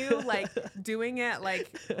 imagining you like doing it,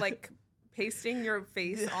 like pasting your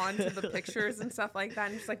face onto the pictures and stuff like that.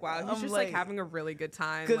 And just like, wow, he's I'm just like having a really good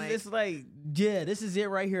time. Because Like, it's like, yeah, this is it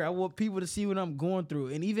right here. I want people to see what I'm going through.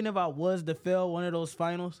 And even if I was to fail one of those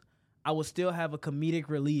finals, I would still have a comedic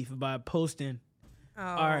relief by posting,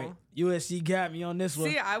 all right, USC got me on this one.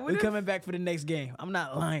 See, We're coming back for the next game. I'm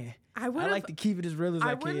not lying. I like to keep it as real as I can.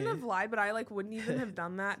 I wouldn't have lied, but I like wouldn't even have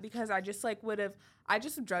done that because I just like I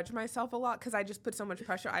just judge myself a lot because I just put so much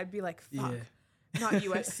pressure. I'd be like, fuck. Yeah. Not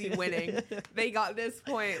USC winning. They got this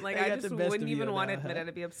point. Like, I just wouldn't even want to admit it.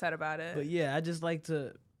 I'd be upset about it. But yeah, I just like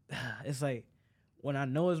to, it's like, when I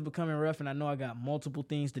know it's becoming rough and I know I got multiple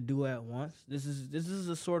things to do at once, this is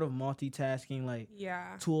a sort of multitasking, like,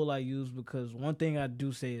 tool I use, because one thing I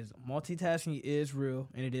do say is multitasking is real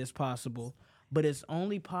and it is possible, but it's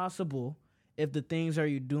only possible if the things that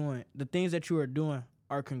you are doing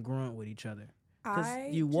are congruent with each other.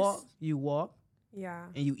 Because you walk,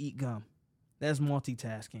 and you eat gum. That's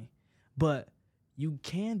multitasking. But you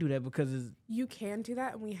can do that because you can do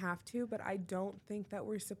that and we have to, but I don't think that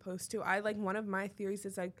we're supposed to. One of my theories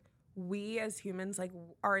is like we as humans, like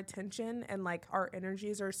our attention and like our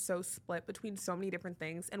energies are so split between so many different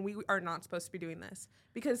things, and we are not supposed to be doing this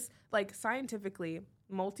because like scientifically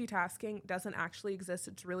multitasking doesn't actually exist.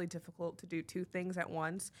 It's really difficult to do two things at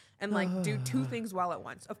once and like do two things well at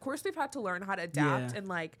once. Of course, we've had to learn how to adapt and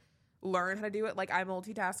like learn how to do it. Like I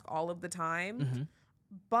multitask all of the time,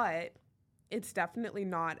 but it's definitely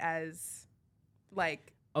not as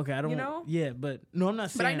like okay. I don't, yeah, but no, I'm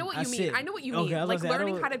not saying. But I know what you mean. I know what you mean. Like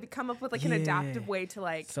learning how to come up with like an adaptive way to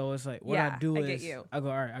like. So it's like what I do is I go,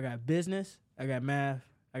 all right, I got business, I got math,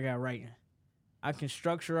 I got writing. I can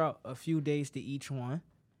structure out a few days to each one,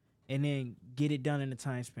 and then get it done in a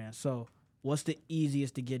time span. So what's the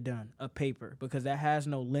easiest to get done? A paper, because that has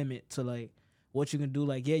no limit to like what you can do.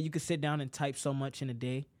 Like, yeah, you can sit down and type so much in a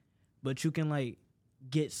day, but you can like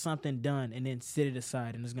get something done and then sit it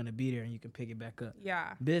aside and it's going to be there and you can pick it back up.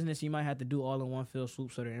 Yeah. Business, you might have to do all in one fell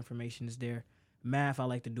swoop so the information is there. Math, I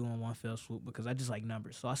like to do in one fell swoop because I just like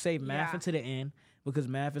numbers. So I save math until the end because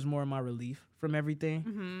math is more of my relief from everything.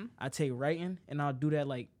 Mm-hmm. I take writing and I'll do that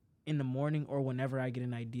like in the morning or whenever I get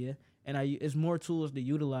an idea. And it's more tools to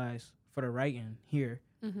utilize for the writing here.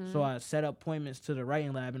 Mm-hmm. So I set up appointments to the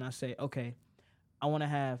writing lab and I say, okay, I want to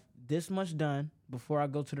have this much done before I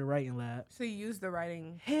go to the writing lab. So you use the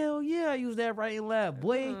writing? Hell yeah, I use that writing lab,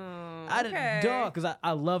 boy. I did dog because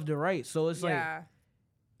I love to write. So it's like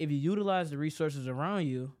if you utilize the resources around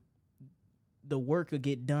you, the work will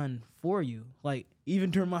get done for you. Like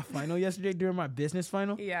even during my final yesterday, during my business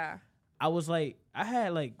final, I was like, I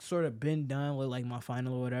had like sort of been done with like my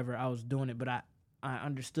final or whatever. I was doing it, but I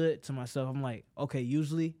understood to myself. I'm like, okay,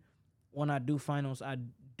 usually when I do finals, I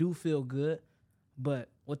do feel good. But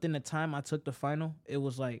within the time I took the final, it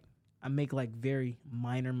was like I make like very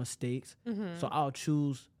minor mistakes. Mm-hmm. So I'll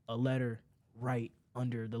choose a letter right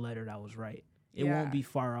under the letter that was right. It won't be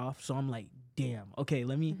far off. So I'm like, damn, okay,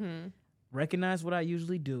 let me recognize what I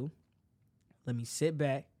usually do. Let me sit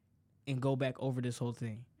back and go back over this whole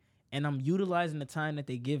thing. And I'm utilizing the time that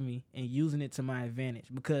they give me and using it to my advantage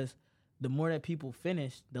because the more that people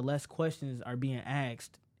finish, the less questions are being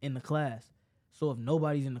asked in the class. So if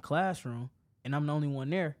nobody's in the classroom, and I'm the only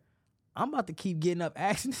one there, I'm about to keep getting up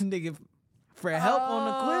asking this nigga for help on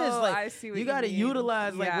the quiz. Like, I see what you got to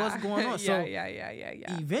utilize like what's going on. So yeah.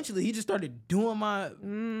 Eventually, he just started doing my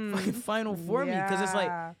fucking final for me because it's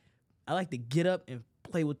like I like to get up and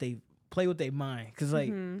play with they mind because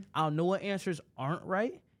like I'll know what answers aren't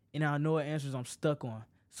right and I'll know what answers I'm stuck on.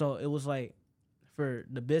 So it was like for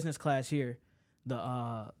the business class here,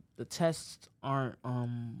 the tests aren't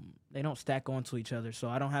they don't stack onto each other, so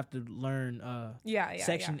I don't have to learn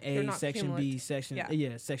section A, section B,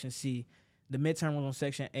 section section C. The midterm was on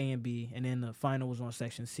section A and B, and then the final was on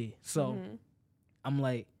section C. So I'm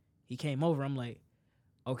like, he came over. I'm like,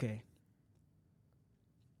 okay,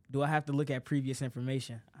 do I have to look at previous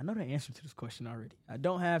information? I know the answer to this question already. I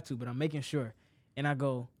don't have to, but I'm making sure. And I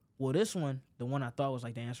go, well, this one, the one I thought was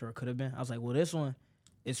like the answer it could have been. I was like, well, this one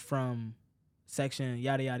is from section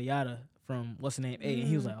yada yada yada from what's the name A, and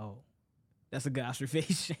he was like, oh, that's a good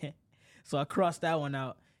observation. So I crossed that one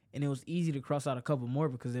out, and it was easy to cross out a couple more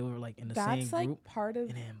because they were like in the same group. Like part of,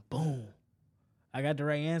 and then boom, I got the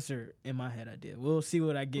right answer in my head. I did. We'll see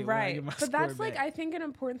what I get when I get my score But that's back. like I think an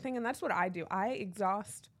important thing, and that's what I do. I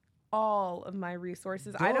exhaust all of my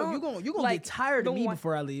resources. Dog, I don't. You gonna get tired of me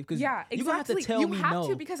before I leave because you're gonna have to tell me no. You have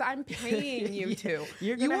to because I'm paying you to.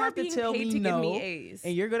 You're gonna have to tell me no, give me A's.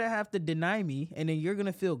 and you're gonna have to deny me, and then you're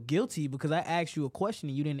gonna feel guilty because I asked you a question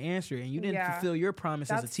and you didn't answer it, and you didn't fulfill your promise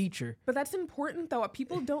as a teacher. But that's important though.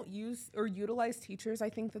 People don't use or utilize teachers, I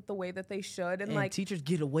think, that the way that they should, and like teachers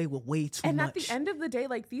get away with way too much. And at the end of the day,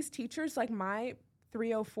 like these teachers, like my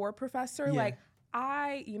 304 professor, like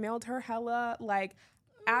I emailed her hella, like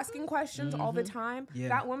asking questions all the time.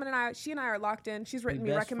 That woman she and I are locked in. She's written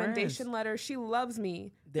me recommendation letters. She loves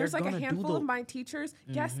me. There's like a handful of my teachers.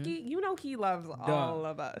 Yeski, you know he loves all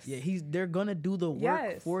of us. Yeah, they're gonna do the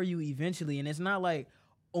work for you eventually. And it's not like,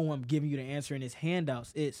 oh, I'm giving you the answer in his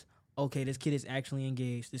handouts. It's, okay, this kid is actually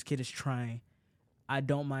engaged. This kid is trying. I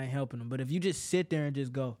don't mind helping him. But if you just sit there and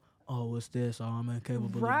just go, oh, what's this? Oh, I'm incapable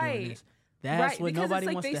of doing this. That's what nobody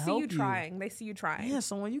wants to help you. They see you trying. Yeah,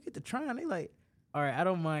 so when you get to trying, they like, all right, I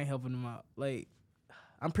don't mind helping them out. Like,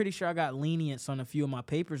 I'm pretty sure I got lenience on a few of my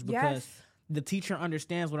papers because the teacher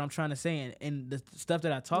understands what I'm trying to say, and the stuff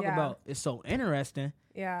that I talk about is so interesting.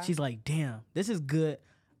 Yeah, she's like, damn, this is good.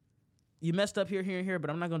 You messed up here, and here, but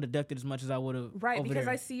I'm not going to deduct it as much as I would have. Right, because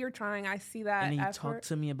I see you're trying. I see that. And then you talk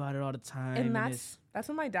to me about it all the time. And that's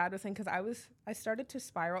what my dad was saying, because I started to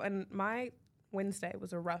spiral, and my Wednesday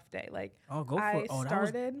was a rough day. Like,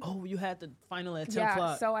 you had the final at 10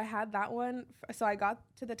 o'clock. So I had that one. So I got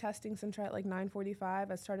to the testing center at like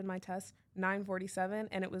 9:45. I started my test 9:47,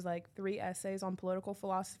 and it was like 3 essays on political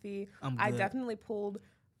philosophy. I definitely pulled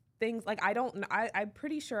things like I'm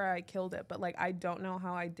pretty sure I killed it, but like I don't know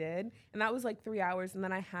how I did. And that was like 3 hours, and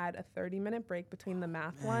then I had a 30-minute break between the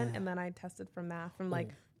math one, and then I tested for math from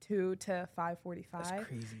like 2 to 5:45. That's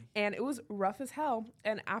crazy. And it was rough as hell.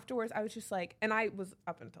 And afterwards, I was just like, and I was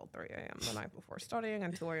up until 3 a.m. the night before studying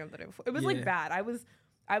and 2 a.m. the day before. It was like bad. I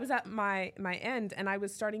was at my end, and I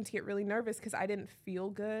was starting to get really nervous because I didn't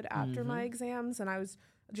feel good after my exams, and I was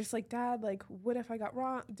just like, Dad, like, what if I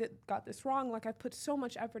got this wrong? Like, I put so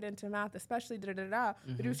much effort into math, especially But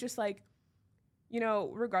it was just like, you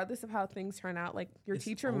know, regardless of how things turn out, like your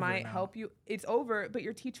teacher might help you. It's over, but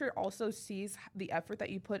your teacher also sees the effort that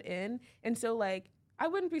you put in. And so like, I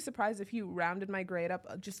wouldn't be surprised if you rounded my grade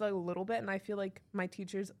up just like a little bit. And I feel like my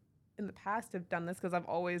teachers in the past have done this because I've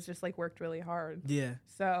always just like worked really hard. Yeah.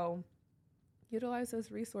 So utilize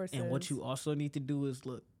those resources. And what you also need to do is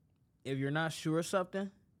look, if you're not sure of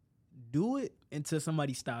something, do it until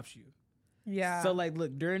somebody stops you. Yeah. So like,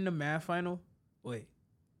 look, during the math final,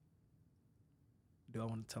 do I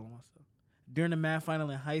want to tell myself? During the math final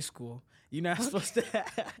in high school, you're not supposed to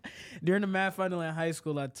have, during the math final in high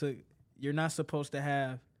school you're not supposed to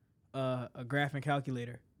have a graphing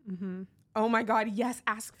calculator. Mm-hmm. Oh my God, yes,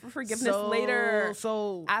 ask for forgiveness later.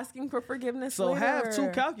 So asking for forgiveness later. So have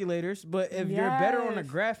 2 calculators, but if you're better on a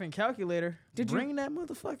graphing calculator, bring that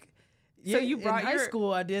motherfucker. Yeah, so you brought in high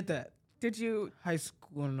school, I did that. Did you? High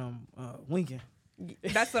school in Lincoln.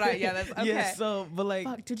 That's what that's okay. Yeah, so, but like.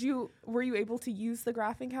 Fuck, were you able to use the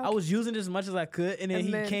graphing calculator? I was using it as much as I could, and then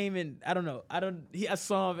he came and, I don't know, I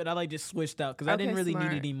saw him and I like just switched out because I didn't really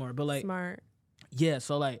need it anymore. But like. Smart. Yeah,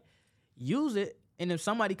 so like, use it, and if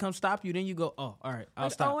somebody comes stop you, then you go, oh, all right,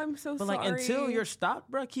 I'll stop. Oh, I'm so sorry. But like, until you're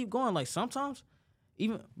stopped, bro, keep going. Like, sometimes,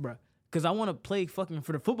 even, bro. Because I want to play fucking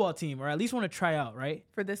for the football team, or at least want to try out, right?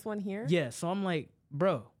 For this one here? Yeah, so I'm like,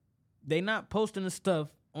 bro, they not posting the stuff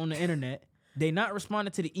on the internet. They not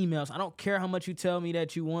responding to the emails. I don't care how much you tell me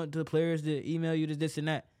that you want the players to email you this and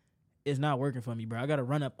that. It's not working for me, bro. I got to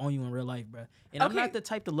run up on you in real life, bro. And I'm not the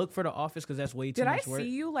type to look for the office because that's way too much work. Did I see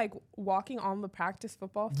you, like, walking on the practice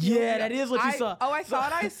football field? Yeah, that is what you saw. Oh, I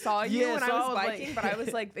thought I saw you when I was biking, but I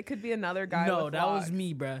was like, it could be another guy. No, that was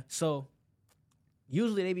me, bro. So.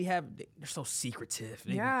 Usually they're so secretive.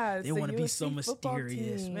 They want to be so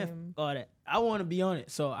mysterious. Man, all that. I want to be on it,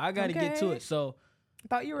 so I got to get to it. So I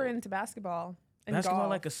thought you were into basketball and basketball golf.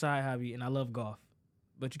 Like a side hobby, and I love golf.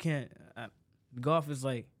 But you can't. Golf is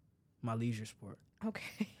like my leisure sport.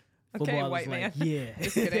 Okay. Football white is man. Like, yeah.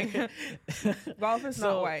 Just kidding. Golf is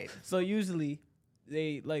not white. So usually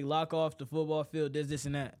they like lock off the football field, this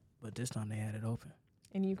and that. But this time they had it open.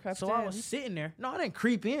 And you crept in. So I was sitting there. No, I didn't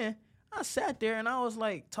creep in. I sat there and I was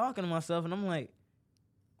like talking to myself, and I'm like,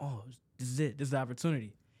 oh, this is it. This is the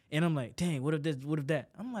opportunity. And I'm like, dang, what if this, what if that?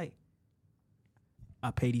 I'm like,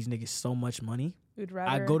 I pay these niggas so much money.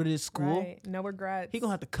 I go to this school. Right. No regrets. He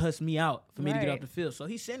gonna have to cuss me out for me to get off the field. So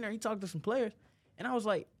he's sitting there, he talked to some players, and I was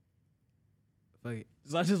like, fuck it.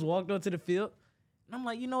 So I just walked onto the field, and I'm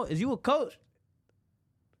like, you know, is you a coach?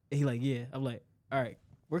 And he like, yeah. I'm like, all right,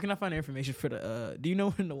 where can I find the information for the, do you know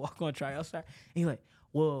when the walk-on tryouts start? And he like,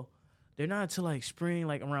 well, they're not until like spring,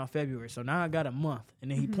 like around February. So now I got a month.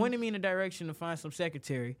 And then he pointed me in a direction to find some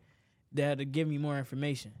secretary that'll give me more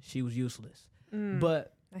information. She was useless.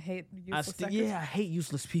 But I hate useless secretaries. I hate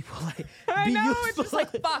useless people. Like, I be know, useful. it's just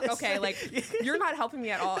like, fuck, okay, like, you're not helping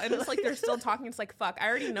me at all. And it's like, they're still talking. It's like, fuck, I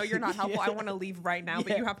already know you're not helpful. I want to leave right now,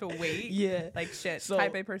 but you have to wait. Yeah. Like, shit, So-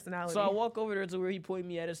 type A personality. So I walk over there to where he pointed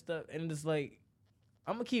me at and stuff, and it's like,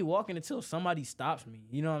 I'm gonna keep walking until somebody stops me.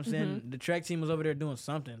 You know what I'm saying? The track team was over there doing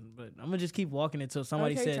something, but I'm gonna just keep walking until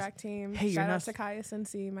somebody okay, says, track team. "Hey, you're Shout not." out to Kaya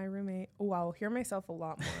Sensi, my roommate. Oh, I'll hear myself a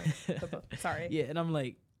lot more. Sorry. Yeah, and I'm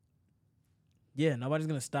like, yeah, nobody's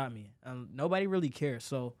gonna stop me. Nobody really cares.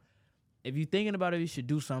 So if you're thinking about it, you should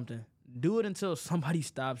do something. Do it until somebody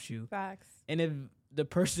stops you. Facts. And if the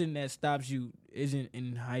person that stops you isn't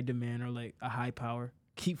in high demand or like a high power,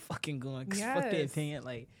 keep fucking going. 'Cause fuck their Yes. opinion.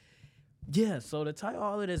 Like, yeah. So to tie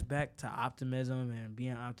all of this back to optimism and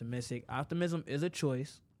being optimistic, optimism is a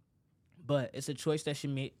choice, but it's a choice that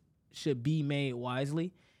should be made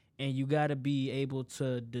wisely, and you got to be able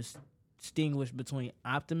to distinguish between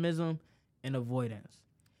optimism and avoidance.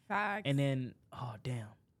 Facts. And then, oh damn,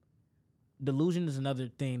 delusion is another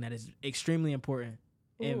thing that is extremely important.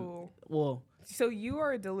 And Ooh. well, So you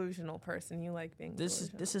are a delusional person. You like being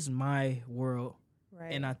delusional. this is my world,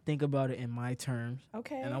 right. and I think about it in my terms,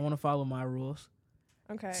 okay. and I want to follow my rules.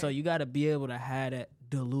 Okay. So you got to be able to have that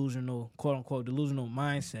delusional, quote unquote, delusional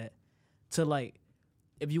mindset to like,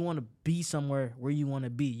 if you want to be somewhere where you want to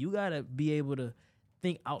be, you got to be able to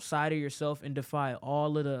think outside of yourself and defy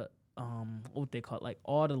all of the what they call it, like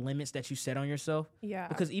all the limits that you set on yourself. yeah.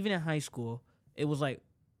 Because even in high school, it was like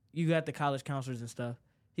you got the college counselors and stuff.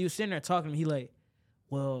 He was sitting there talking to me. He like,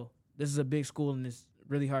 well, this is a big school and it's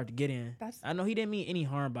really hard to get in. I know he didn't mean any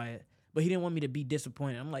harm by it, but he didn't want me to be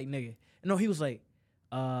disappointed. I'm like, nigga. No, he was like,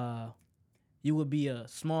 you would be a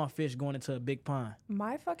small fish going into a big pond.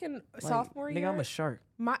 My fucking Like, sophomore year. Nigga, I'm a shark.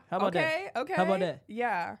 How about that? Okay. How about that?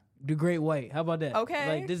 Yeah. The great white. How about that? Okay.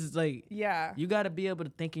 Like, this is like, Yeah. you got to be able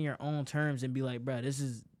to think in your own terms and be like, bruh, this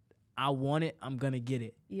is, I want it, I'm going to get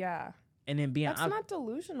it. Yeah. And then being, That's not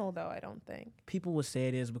delusional though, I don't think. people would say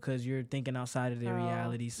it is because you're thinking outside of their Oh,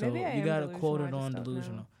 reality. So maybe I you am got to quote delusional, it I just on don't know.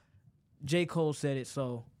 delusional. J. Cole said it,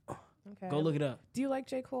 so Okay. go look it up. Do you like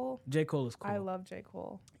J. Cole? J. Cole is cool. I love J.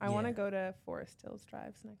 Cole. I want to Yeah. go to Forest Hills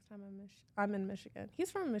Drives next time I'm in Michigan.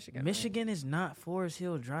 He's from Michigan. right? Michigan is not Forest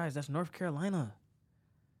Hill Drive. That's North Carolina.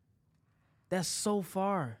 That's so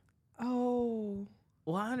far. Oh.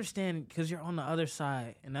 Well, I understand because you're on the other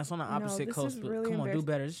side, and that's on the No, opposite this coast. is But really come on, do embarrassing.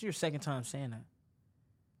 better. This is your second time saying that.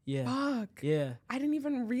 Yeah. Fuck. Yeah. I didn't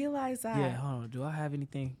even realize that. Yeah. Hold on. Do I have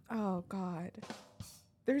anything? Oh God.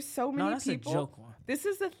 There's so many No, that's people. a joke one. This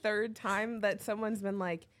is the third time that someone's been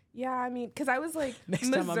like, yeah, I mean, because I was like, Next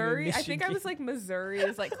time I'm in Missouri. I think I Michigan. was like, Missouri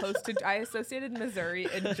is like close to, I associated Missouri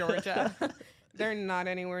and Georgia. They're not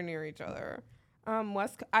anywhere near each other.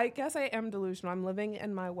 I guess I am delusional. I'm living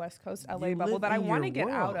in my West Coast LA You bubble live that I in want to your get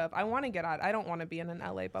out world. of. I want to get out. I don't want to be in an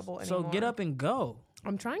LA bubble anymore. So get up and go.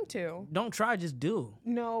 I'm trying to. Don't try, just do.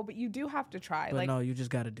 No, but you do have to try. But like, no, you just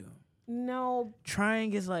got to do. no,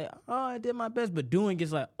 Trying is like, oh, I did my best, but doing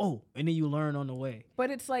is like, oh, and then you learn on the way. but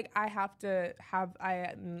it's like I have to have.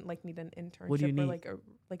 Like need an internship What do you or need?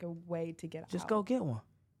 like a way to get out. Just go get one.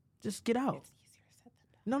 Just get out. It's easier said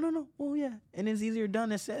than done. No. Well, yeah, and it's easier done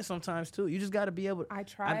than said sometimes too. You just got to be able. I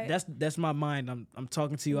try. That's my mind. I'm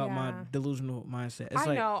talking to you out my Yeah. delusional mindset. It's I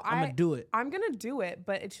like know, I'm gonna do it. I'm gonna do it,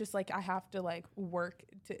 but it's just like I have to like work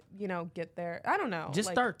to get there. I don't know. Just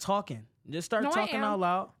like, start talking. Just start No, I talking am. out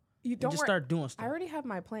loud. You And don't just wor- start doing I stuff. already have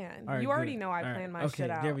my plan. All right, You already good. know I All right. plan my Okay,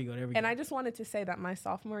 shit out. there we go. And I just wanted to say that my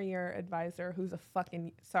sophomore year advisor, who's a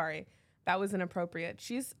fucking sorry, that was inappropriate.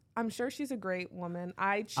 I'm sure she's a great woman.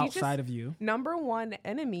 She outside just, of you. number one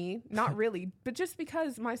enemy, not really, but just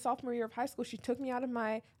because my sophomore year of high school, she took me out of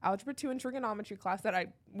my algebra 2 and trigonometry class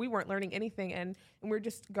that we weren't learning anything in, and we were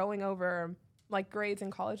just going over like grades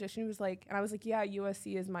and colleges. She was like, and I was like, yeah,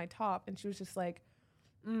 USC is my top, and she was just like,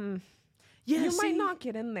 Yeah, you might not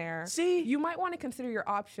get in there. See? You might want to consider your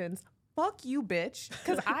options. Fuck you, bitch.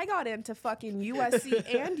 Because I got into fucking USC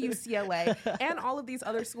and UCLA and all of these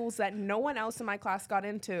other schools that no one else in my class got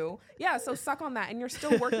into. Yeah, so suck on that. And you're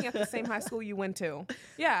still working at the same high school you went to.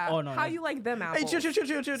 Yeah. Oh, no, How no. you like them Hey, apples?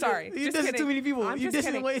 chill. Sorry. You just dissing kidding. too many people. I'm You just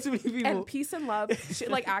dissing kidding. way too many people. And peace and love.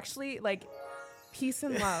 Like, actually, like, peace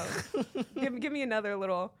and love. Give me another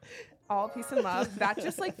little... All peace and love. That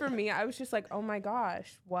just like for me, I was just like, oh my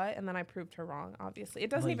gosh, what? And then I proved her wrong. Obviously, it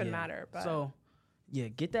doesn't But even yeah. matter. But So, yeah,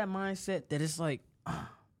 get that mindset that it's like,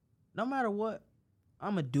 no matter what, I'm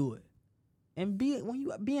gonna do it. And when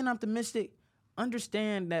you being optimistic,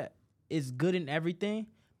 understand that it's good in everything,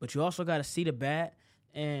 but you also got to see the bad.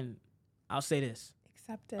 And I'll say this.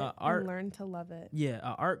 Accept it Art, and learn to love it. Yeah,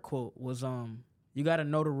 an art quote was you got to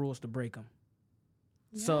know the rules to break them.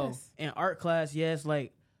 Yes. So in art class, yeah, it's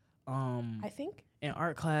like I think in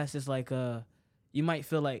art class it's like you might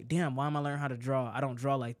feel like, damn, why am I learning how to draw? I don't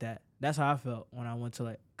draw like that. That's how I felt when I went to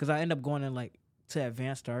like, because I ended up going in like to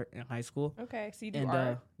advanced art in high school. Okay, so you do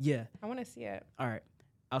art. Yeah. I want to see it. All right,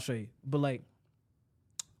 I'll show you. But like,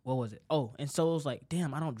 what was it? Oh, and so it was like,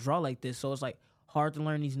 damn, I don't draw like this. So it's like hard to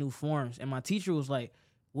learn these new forms. And my teacher was like,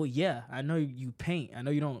 well, yeah, I know you paint. I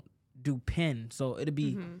know you don't do pen. So it'll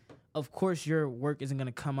be, of course, your work isn't going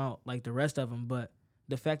to come out like the rest of them. But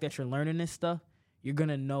the fact that you're learning this stuff, you're going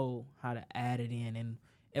to know how to add it in. And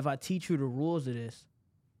if I teach you the rules of this,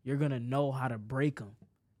 you're going to know how to break them.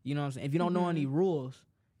 You know what I'm saying? If you don't know any rules,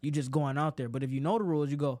 you just going out there. But if you know the rules,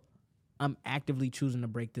 you go, I'm actively choosing to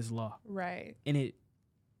break this law. Right. And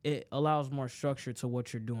it allows more structure to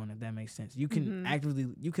what you're doing, if that makes sense. You can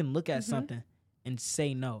you can look at something and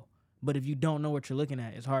say no. But if you don't know what you're looking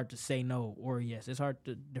at, it's hard to say no or yes. It's hard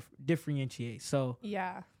to differentiate. So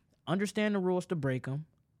yeah, understand the rules to break them.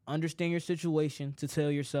 Understand your situation to tell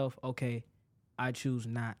yourself, okay, I choose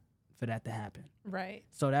not for that to happen. Right.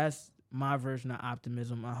 So that's my version of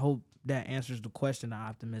optimism. I hope that answers the question of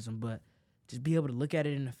optimism, but just be able to look at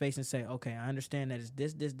it in the face and say, okay, I understand that it's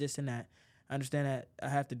this, and that. I understand that I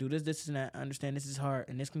have to do this, and that. I understand this is hard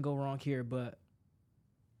and this can go wrong here, but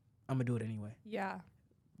I'm going to do it anyway. Yeah.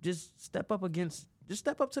 Just step up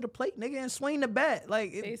to the plate, nigga, and swing the bat.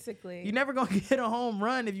 Like, basically. You're never going to get a home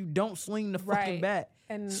run if you don't swing the fucking bat.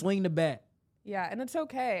 And swing the bat. Yeah, and it's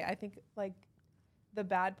okay. I think, like, the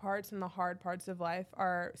bad parts and the hard parts of life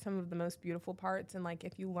are some of the most beautiful parts. And, like,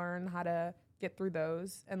 if you learn how to get through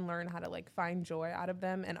those and learn how to, like, find joy out of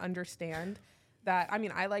them and understand that, I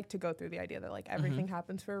mean, I like to go through the idea that, like, everything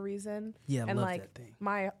happens for a reason. Yeah, and love like that thing.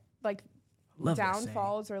 My, like, love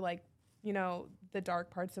downfalls or, like, you know, the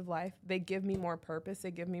dark parts of life, they give me more purpose,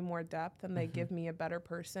 they give me more depth, and they give me a better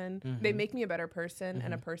person. They make me a better person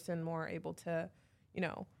and a person more able to, you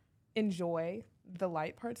know, enjoy the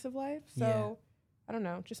light parts of life. So, I don't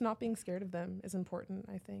know, just not being scared of them is important,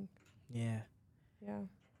 I think. Yeah. Yeah.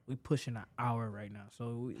 We pushing an hour right now,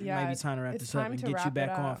 so it might be time to wrap this up and get you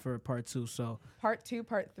back on for part 2. So part 2,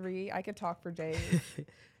 part 3, I could talk for days.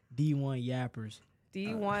 D1 yappers.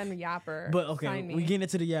 D1 yapper. But okay, we getting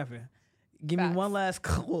into the yapper. Give me one last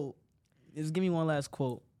quote. Just give me one last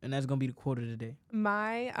quote, and that's gonna be the quote of the day.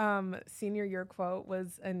 My senior year quote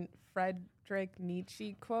was a Friedrich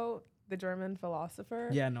Nietzsche quote, the German philosopher.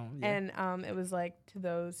 Yeah, I know. Yeah. And it was like, to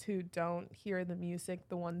those who don't hear the music,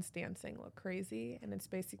 the ones dancing look crazy. And it's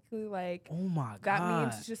basically like, oh my God.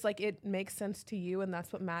 That means just like it makes sense to you and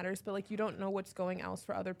that's what matters. But like you don't know what's going else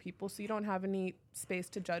for other people. So you don't have any space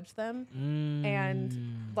to judge them.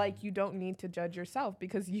 And like you don't need to judge yourself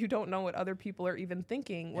because you don't know what other people are even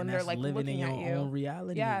thinking when they're like looking at you. Living in your own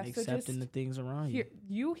reality and accepting the things around you.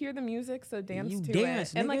 You hear the music, so dance to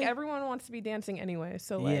dance, it. And like everyone wants to be dancing anyway.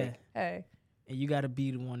 So like, hey. And you got to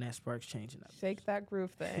be the one that sparks change in that. Shake that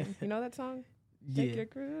groove thing. You know that song? Yeah. Shake your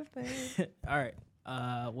groove thing. All right.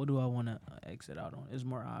 What do I want to exit out on? There's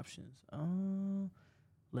more options.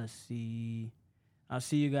 Let's see. I'll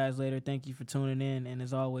see you guys later. Thank you for tuning in. And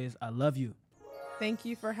as always, I love you. Thank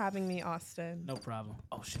you for having me, Austin. No problem.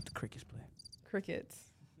 Oh, shit. The crickets play. Crickets.